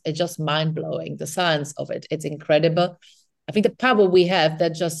 it's just mind-blowing. The science of it, it's incredible. I think the power we have,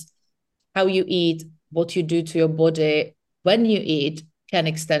 that just how you eat, what you do to your body when you eat, can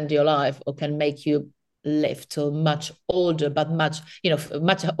extend your life, or can make you live to a much older, but much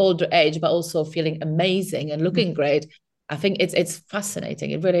older age, but also feeling amazing and looking great. I think it's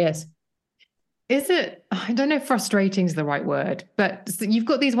fascinating. It really is. Is it, I don't know if frustrating is the right word, but you've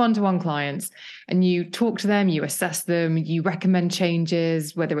got these one-to-one clients and you talk to them, you assess them, you recommend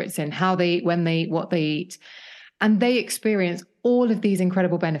changes, whether it's in how they eat, when they eat, what they eat, and they experience all of these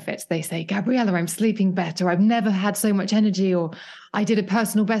incredible benefits. They say, Gabriela, I'm sleeping better. I've never had so much energy, or I did a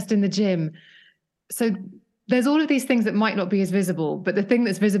personal best in the gym. So there's all of these things that might not be as visible, but the thing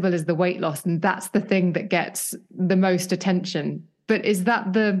that's visible is the weight loss. And that's the thing that gets the most attention. But is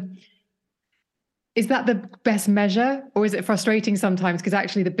that the best measure, or is it frustrating sometimes because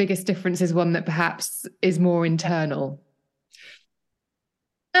actually the biggest difference is one that perhaps is more internal?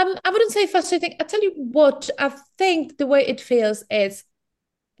 I wouldn't say frustrating. I tell you what, I think the way it feels is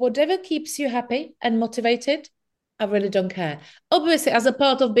whatever keeps you happy and motivated, I really don't care. Obviously, as a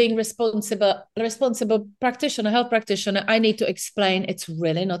part of being responsible practitioner, health practitioner, I need to explain it's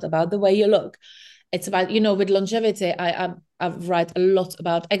really not about the way you look. It's about, with longevity, I write a lot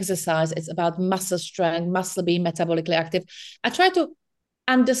about exercise. It's about muscle strength, muscle being metabolically active. I try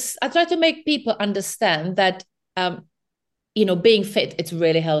to make people understand that, being fit, it's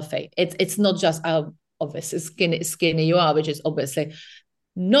really healthy. It's not just how obviously skinny you are, which is obviously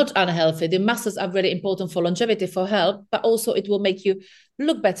not unhealthy. The muscles are really important for longevity, for health, but also it will make you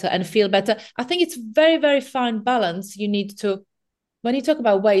look better and feel better. I think it's very, very fine balance. You need to, when you talk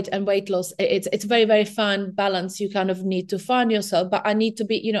about weight and weight loss, it's very, very fine balance. You kind of need to find yourself, but I need to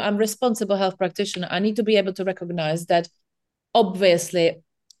be, I'm a responsible health practitioner. I need to be able to recognize that obviously,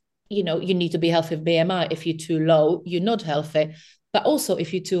 you need to be healthy with BMI. If you're too low, you're not healthy. But also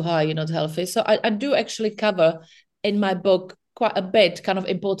if you're too high, you're not healthy. So I do actually cover in my book quite a bit kind of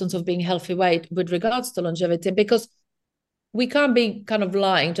importance of being healthy weight with regards to longevity, because we can't be kind of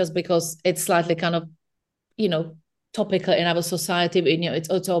lying just because it's slightly kind of, topical in our society. It's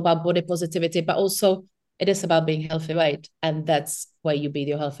also about body positivity, but also it is about being healthy weight, and that's where you be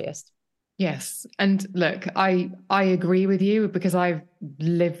your healthiest. Yes. And look, I agree with you, because I've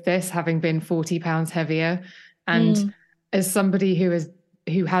lived this, having been 40 pounds heavier. And as somebody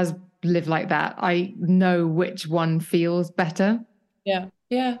who has lived like that, I know which one feels better. Yeah.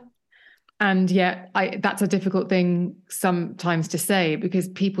 Yeah. And yet that's a difficult thing sometimes to say, because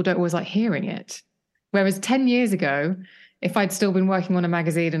people don't always like hearing it. Whereas 10 years ago, if I'd still been working on a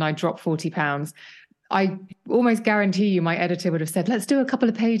magazine and I dropped 40 pounds, I almost guarantee you my editor would have said, let's do a couple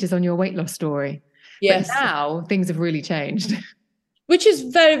of pages on your weight loss story. Yes. But now things have really changed. Which is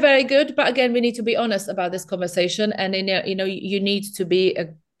very, very good. But again, we need to be honest about this conversation. And you need to be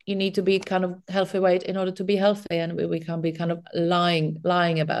kind of healthy weight in order to be healthy, and we can't be kind of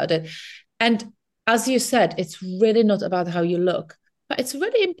lying about it. And as you said, it's really not about how you look, but it's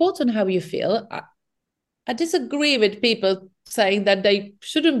really important how you feel. I disagree with people saying that they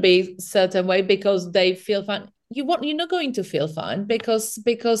shouldn't be a certain way because they feel fine. You're not going to feel fine because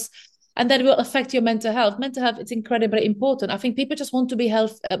and that will affect your mental health. Mental health is incredibly important. I think people just want to be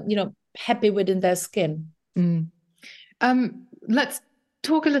happy within their skin. Let's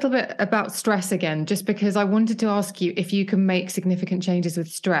talk a little bit about stress again, just because I wanted to ask you if you can make significant changes with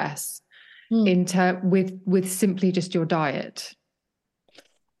stress with simply just your diet.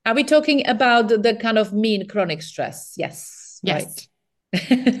 Are we talking about the kind of mean chronic stress? Yes. Yes.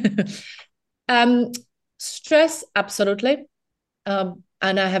 Right. Stress, absolutely.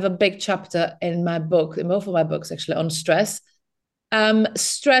 And I have a big chapter in my book, in both of my books actually, on stress. Your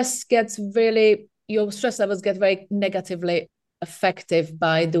stress levels get very negatively affected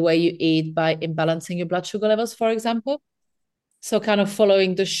by the way you eat, by imbalancing your blood sugar levels, for example. So kind of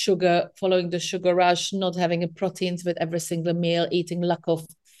following the sugar rush, not having a proteins with every single meal, eating lack of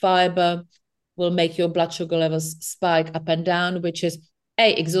fiber will make your blood sugar levels spike up and down, which is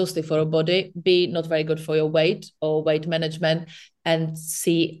A, exhausting for your body, B, not very good for your weight or weight management, and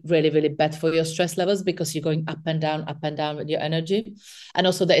C, really, really bad for your stress levels because you're going up and down with your energy. And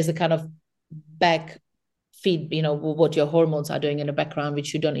also there is a kind of back feed, what your hormones are doing in the background,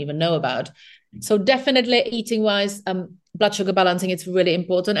 which you don't even know about. So definitely eating wise, blood sugar balancing, it's really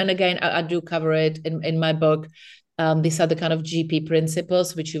important. And again, I do cover it in my book. These are the kind of GP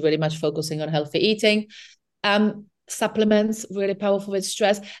principles, which you're really much focusing on healthy eating. Supplements, really powerful with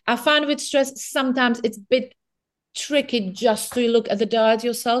stress. I find with stress, sometimes it's a bit tricky just to look at the diet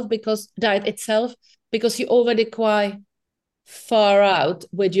itself, because you're already quite far out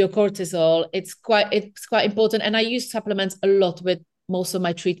with your cortisol. It's quite important. And I use supplements a lot with most of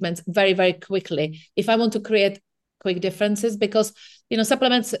my treatments very, very quickly if I want to create quick differences, because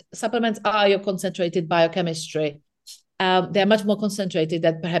supplements are your concentrated biochemistry. They're much more concentrated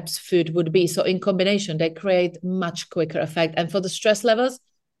than perhaps food would be. So in combination, they create much quicker effect. And for the stress levels,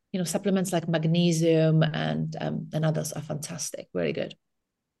 supplements like magnesium and others are fantastic, very good.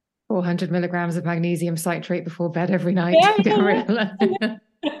 400 milligrams of magnesium citrate before bed every night, Gabriela.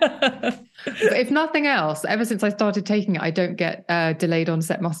 But if nothing else, ever since I started taking it, I don't get delayed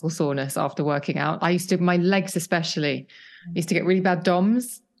onset muscle soreness after working out. My legs especially, used to get really bad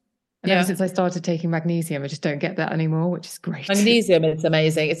DOMS. And ever since I started taking magnesium, I just don't get that anymore, which is great. Magnesium, it's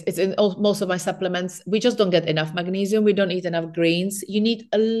amazing. It's in most of my supplements. We just don't get enough magnesium. We don't eat enough greens. You need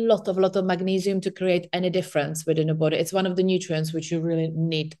a lot of magnesium to create any difference within the body. It's one of the nutrients which you really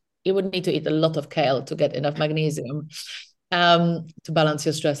need. You would need to eat a lot of kale to get enough magnesium to balance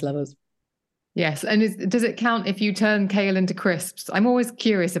your stress levels. Yes. And does it count if you turn kale into crisps? I'm always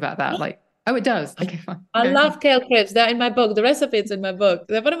curious about that. Oh, it does. Okay, fine. I love kale crisps. They're in my book. The recipe is in my book.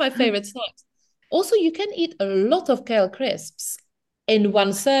 They're one of my favorite snacks. Also, you can eat a lot of kale crisps in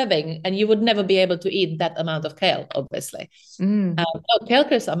one serving, and you would never be able to eat that amount of kale, obviously. Kale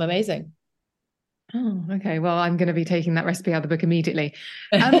crisps are amazing. Oh, okay. Well, I'm going to be taking that recipe out of the book immediately.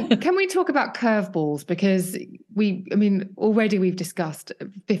 Can we talk about curveballs? Because already we've discussed a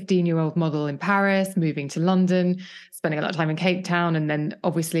 15-year-old model in Paris, moving to London, spending a lot of time in Cape Town, and then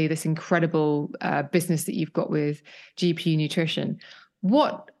obviously this incredible business that you've got with GP Nutrition.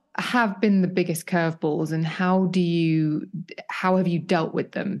 What have been the biggest curveballs, and how have you dealt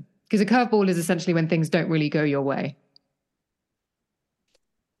with them? Because a curveball is essentially when things don't really go your way.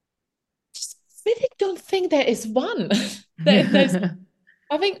 Really don't think there is one.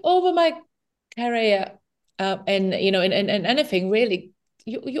 I think over my career, and in anything really,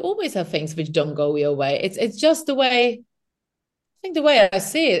 you always have things which don't go your way. It's just the way. I think the way I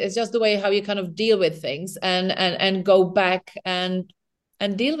see it, it's just the way how you kind of deal with things and go back and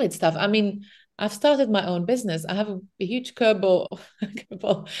deal with stuff. I mean, I've started my own business. I have a huge curveball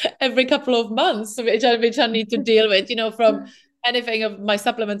every couple of months, which I need to deal with. From anything of my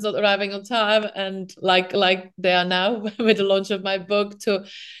supplements not arriving on time, and like they are now with the launch of my book, to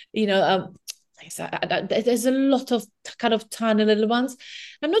there's a lot of kind of tiny little ones.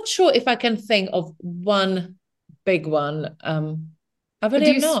 I'm not sure if I can think of one big one. I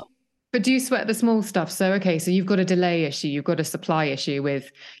really am not. But do you sweat the small stuff? So you've got a delay issue, you've got a supply issue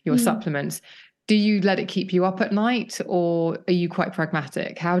with your supplements. Do you let it keep you up at night, or are you quite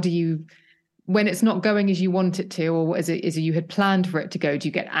pragmatic? How do you, when it's not going as you want it to, or as you had planned for it to go, do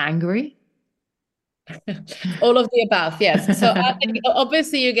you get angry? All of the above, yes. So I think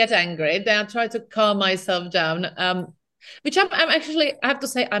obviously you get angry. Then I try to calm myself down, which I'm actually, I have to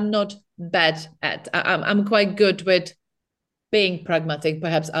say, I'm not bad at. I'm quite good with being pragmatic,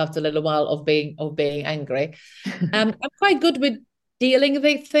 perhaps after a little while of being angry. I'm quite good with dealing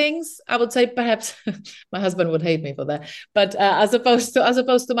with things. I would say perhaps my husband would hate me for that, but as opposed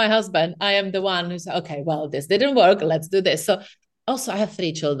to my husband, I am the one who's okay. Well, this didn't work. Let's do this. So also, I have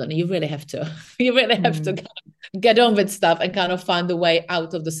 3 children. You really have to, you really have to kind of get on with stuff and kind of find a way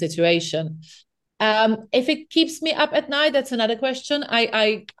out of the situation. If it keeps me up at night, that's another question.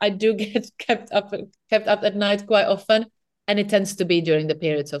 I do get kept up at night quite often, and it tends to be during the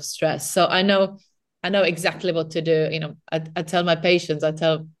periods of stress. So I know exactly what to do. I tell my patients, I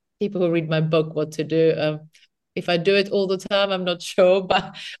tell people who read my book what to do. If I do it all the time, I'm not sure,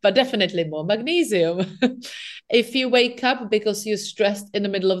 but definitely more magnesium. If you wake up because you're stressed in the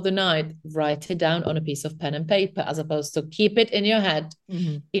middle of the night, write it down on a piece of pen and paper, as opposed to keep it in your head,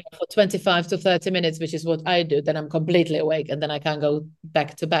 for 25 to 30 minutes, which is what I do. Then I'm completely awake and then I can't go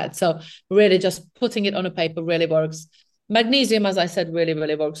back to bed. So really just putting it on a paper really works. Magnesium, as I said, really,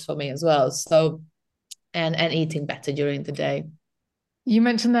 really works for me as well. So, and eating better during the day. You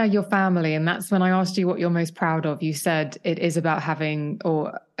mentioned there your family, and that's when I asked you what you're most proud of. You said it is about having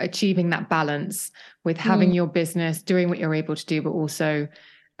or achieving that balance with having your business, doing what you're able to do, but also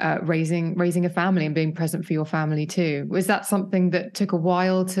raising a family and being present for your family too. Was that something that took a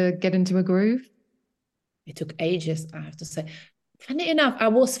while to get into a groove? It took ages, I have to say. Funny enough, I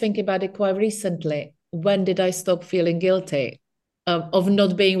was thinking about it quite recently. When did I stop feeling guilty of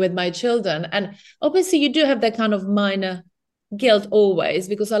not being with my children? And obviously, you do have that kind of minor guilt always,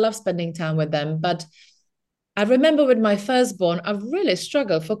 because I love spending time with them. But I remember with my firstborn, I really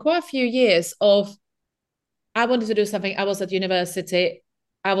struggled for quite a few years of, I wanted to do something. I was at university.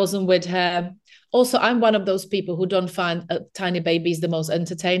 I wasn't with her. Also, I'm one of those people who don't find tiny babies the most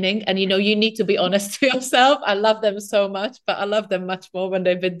entertaining. And, you need to be honest to yourself. I love them so much, but I love them much more when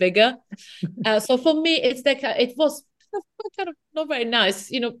they're a bit bigger. So for me, it was kind of not very nice.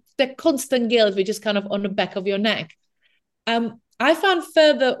 The constant guilt, which is kind of on the back of your neck. I found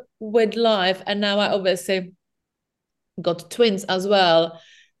further with life, and now I obviously got twins as well.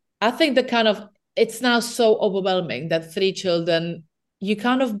 I think it's now so overwhelming that 3 children, you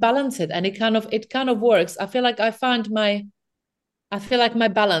kind of balance it, and it kind of works. I feel like my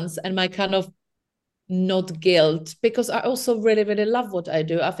balance and my kind of not guilt, because I also really, really love what I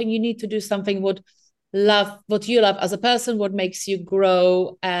do. I think you need to do something what you love as a person, what makes you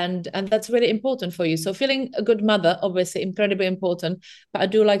grow, and that's really important for you. So feeling a good mother, obviously incredibly important, but I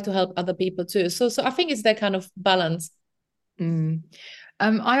do like to help other people too. So I think it's that kind of balance.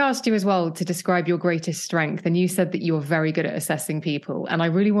 I asked you as well to describe your greatest strength, and you said that you were very good at assessing people. And I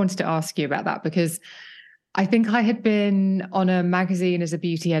really wanted to ask you about that, because I think I had been on a magazine as a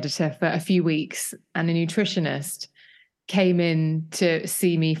beauty editor for a few weeks, and a nutritionist came in to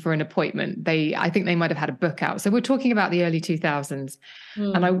see me for an appointment. I think they might have had a book out. So we're talking about the early 2000s.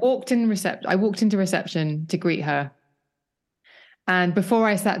 And I walked into reception to greet her. And before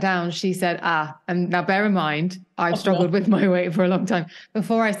I sat down, she said, and now bear in mind, I've struggled with my weight for a long time.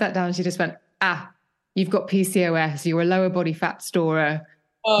 Before I sat down, she just went, you've got PCOS, you're a lower body fat storer.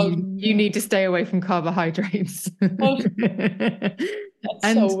 You need to stay away from carbohydrates. That's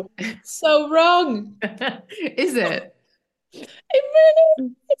so wrong. Is it? It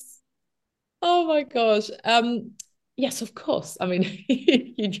really is. Oh my gosh. Yes, of course. I mean,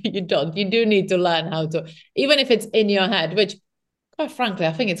 you do need to learn how to, even if it's in your head, which quite frankly,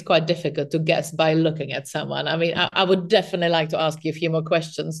 I think it's quite difficult to guess by looking at someone. I mean, I would definitely like to ask you a few more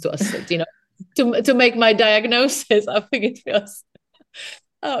questions to assist, to make my diagnosis. I think it feels.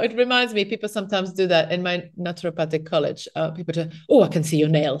 Oh, it reminds me, people sometimes do that in my naturopathic college. People say, I can see your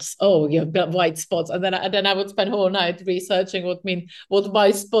nails. Oh, you've got white spots. And then I would spend whole night researching what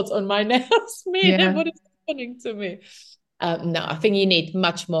white spots on my nails mean and what is happening to me. No, I think you need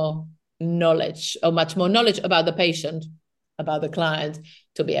much more knowledge about the patient, about the client,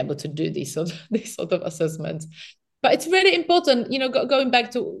 to be able to do these sort of assessments. But it's really important, going back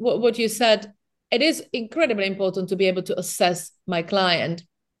to what you said, it is incredibly important to be able to assess my client.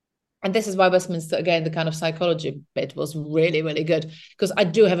 And this is why Westminster, again, the kind of psychology bit was really, really good, because I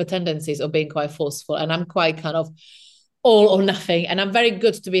do have a tendencies of being quite forceful, and I'm quite kind of all or nothing. And I'm very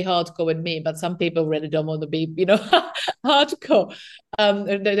good to be hardcore with me, but some people really don't want to be, hardcore.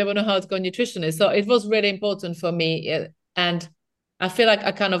 They want a hardcore nutritionist. So it was really important for me. And I feel like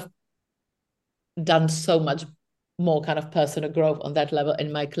I kind of done so much more kind of personal growth on that level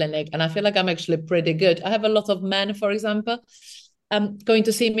in my clinic. And I feel like I'm actually pretty good. I have a lot of men, for example, going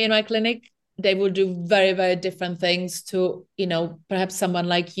to see me in my clinic. they will do very, very different things to, perhaps someone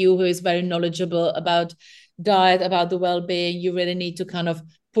like you who is very knowledgeable about diet, about the well-being. You really need to kind of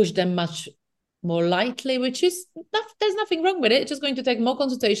push them much more lightly, which is there's nothing wrong with it. It's just going to take more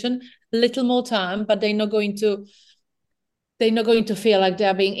consultation, a little more time, but they're not going to feel like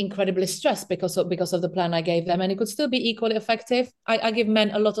they're being incredibly stressed because of the plan I gave them. And it could still be equally effective. I give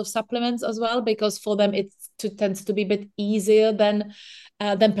men a lot of supplements as well, because for them it tends to be a bit easier than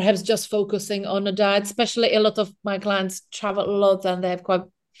perhaps just focusing on a diet. Especially a lot of my clients travel a lot and they have quite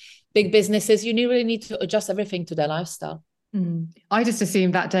big businesses. You really need to adjust everything to their lifestyle. I just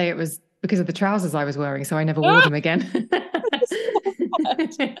assumed that day it was because of the trousers I was wearing, so I never wore them again.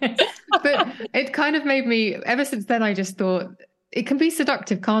 But it kind of made me, ever since then, I just thought it can be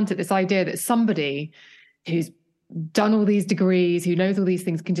seductive, can't it? This idea that somebody who's done all these degrees, who knows all these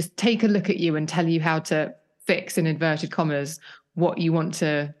things, can just take a look at you and tell you how to fix, in inverted commas, what you want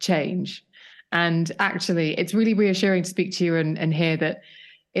to change. And actually, it's really reassuring to speak to you and hear that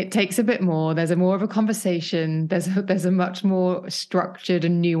it takes a bit more. There's more of a conversation. There's a much more structured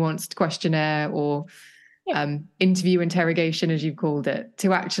and nuanced questionnaire or interview interrogation, as you've called it,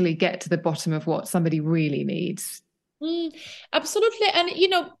 to actually get to the bottom of what somebody really needs. Absolutely. And,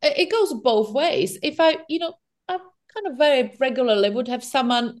 it goes both ways. If I kind of very regularly would have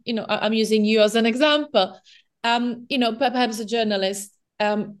someone, I'm using you as an example, perhaps a journalist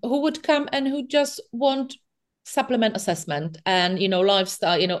who would come and who just want supplement assessment and,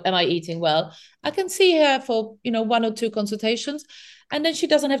 lifestyle, am I eating well? I can see her for, 1 or 2 consultations, and then she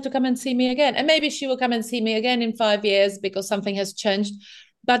doesn't have to come and see me again. And maybe she will come and see me again in 5 years because something has changed.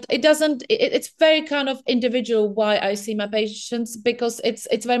 But it's very kind of individual why I see my patients, because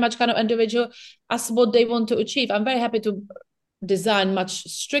it's very much kind of individual as what they want to achieve. I'm very happy to design much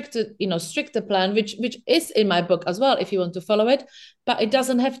stricter plan, which is in my book as well, if you want to follow it, but it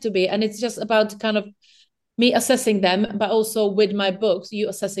doesn't have to be. And it's just about kind of me assessing them, but also with my books, you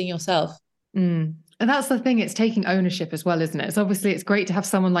assessing yourself. And that's the thing, it's taking ownership as well, isn't it? So obviously it's great to have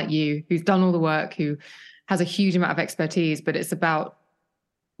someone like you who's done all the work, who has a huge amount of expertise, but it's about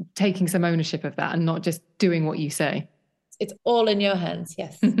taking some ownership of that and not just doing what you say. It's all in your hands.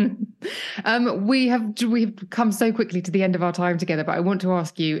 Yes. We've come so quickly to the end of our time together, but I want to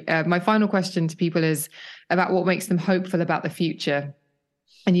ask you, my final question to people is about what makes them hopeful about the future.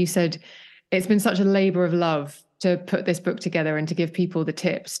 And you said it's been such a labor of love to put this book together and to give people the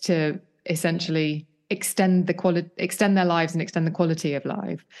tips to essentially extend their lives and extend the quality of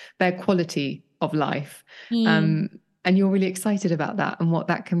life, their quality of life. And you're really excited about that and what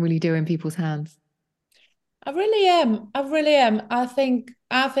that can really do in people's hands. I really am. I think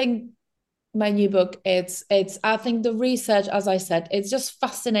my new book, I think the research, as I said, it's just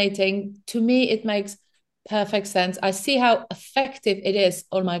fascinating. To me, it makes perfect sense. I see how effective it is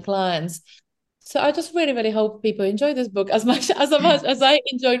on my clients. So I just really, really hope people enjoy this book as much as I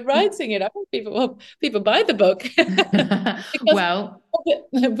enjoyed writing it. I hope people buy the book. Well,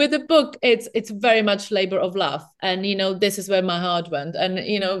 with the book, it's very much labor of love, and this is where my heart went, and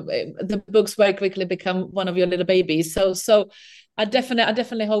the books very quickly become one of your little babies. So I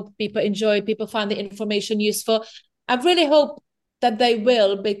definitely hope people enjoy. People find the information useful. I really hope that they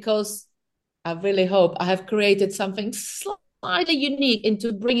will, because I really hope I have created something slightly unique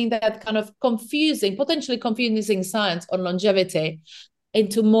into bringing that kind of potentially confusing science on longevity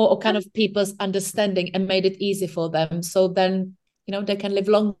into more kind of people's understanding and made it easy for them. So then, they can live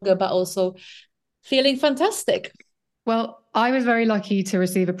longer, but also feeling fantastic. Well, I was very lucky to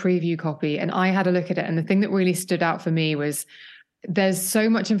receive a preview copy and I had a look at it. And the thing that really stood out for me was there's so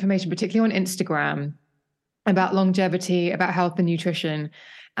much information, particularly on Instagram, about longevity, about health and nutrition.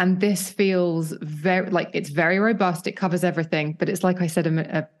 And this feels it's very robust. It covers everything, but it's like I said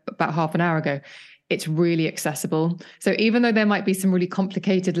about half an hour ago, it's really accessible. So even though there might be some really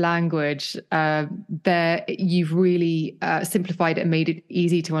complicated language, you've really simplified it and made it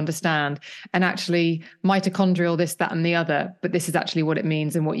easy to understand. And actually mitochondrial, this, that, and the other, but this is actually what it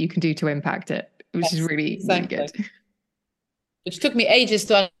means and what you can do to impact it, which is really, exactly. really good. Which took me ages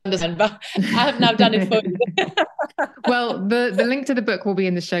to understand, but I have now done it for you. Well, the link to the book will be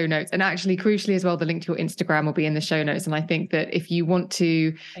in the show notes. And actually, crucially as well, the link to your Instagram will be in the show notes. And I think that if you want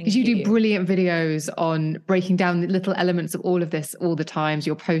to, because you do brilliant videos on breaking down the little elements of all of this all the times,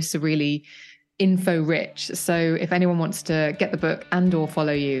 your posts are really info rich. So if anyone wants to get the book and or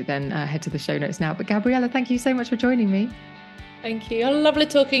follow you, then head to the show notes now. But Gabriela, thank you so much for joining me. Thank you. Lovely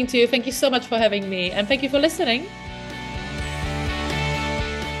talking to you. Thank you so much for having me. And thank you for listening.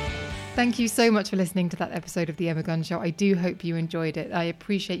 Thank you so much for listening to that episode of The Emma Gunn Show. I do hope you enjoyed it. I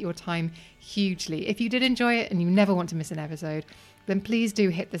appreciate your time hugely. If you did enjoy it and you never want to miss an episode, then please do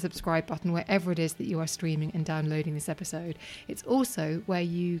hit the subscribe button wherever it is that you are streaming and downloading this episode. It's also where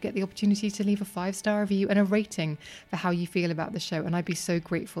you get the opportunity to leave a 5-star review and a rating for how you feel about the show, and I'd be so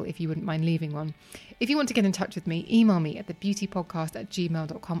grateful if you wouldn't mind leaving one. If you want to get in touch with me, email me at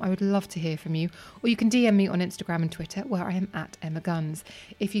thebeautypodcast@gmail.com. I would love to hear from you. Or you can DM me on Instagram and Twitter, where I am at Emma Guns.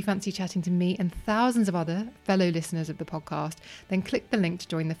 If you fancy chatting to me and thousands of other fellow listeners of the podcast, then click the link to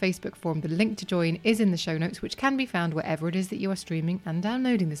join the Facebook forum. The link to join is in the show notes, which can be found wherever it is that you are streaming and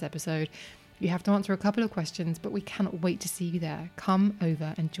downloading this episode. You have to answer a couple of questions, but we cannot wait to see you there. Come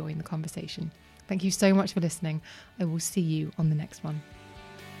over and join the conversation. Thank you so much for listening. I will see you on the next one.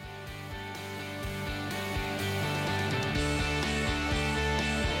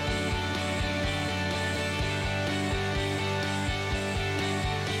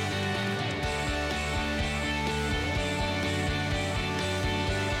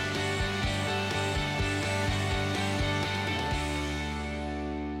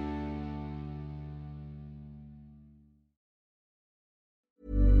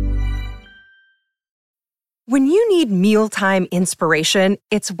 When you need mealtime inspiration,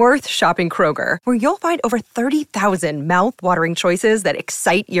 it's worth shopping Kroger, where you'll find over 30,000 mouth-watering choices that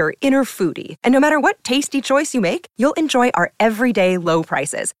excite your inner foodie. And no matter what tasty choice you make, you'll enjoy our everyday low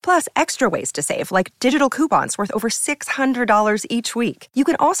prices, plus extra ways to save, like digital coupons worth over $600 each week. You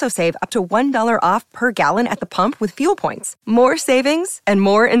can also save up to $1 off per gallon at the pump with fuel points. More savings and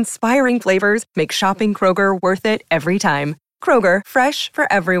more inspiring flavors make shopping Kroger worth it every time. Kroger, fresh for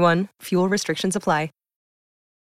everyone. Fuel restrictions apply.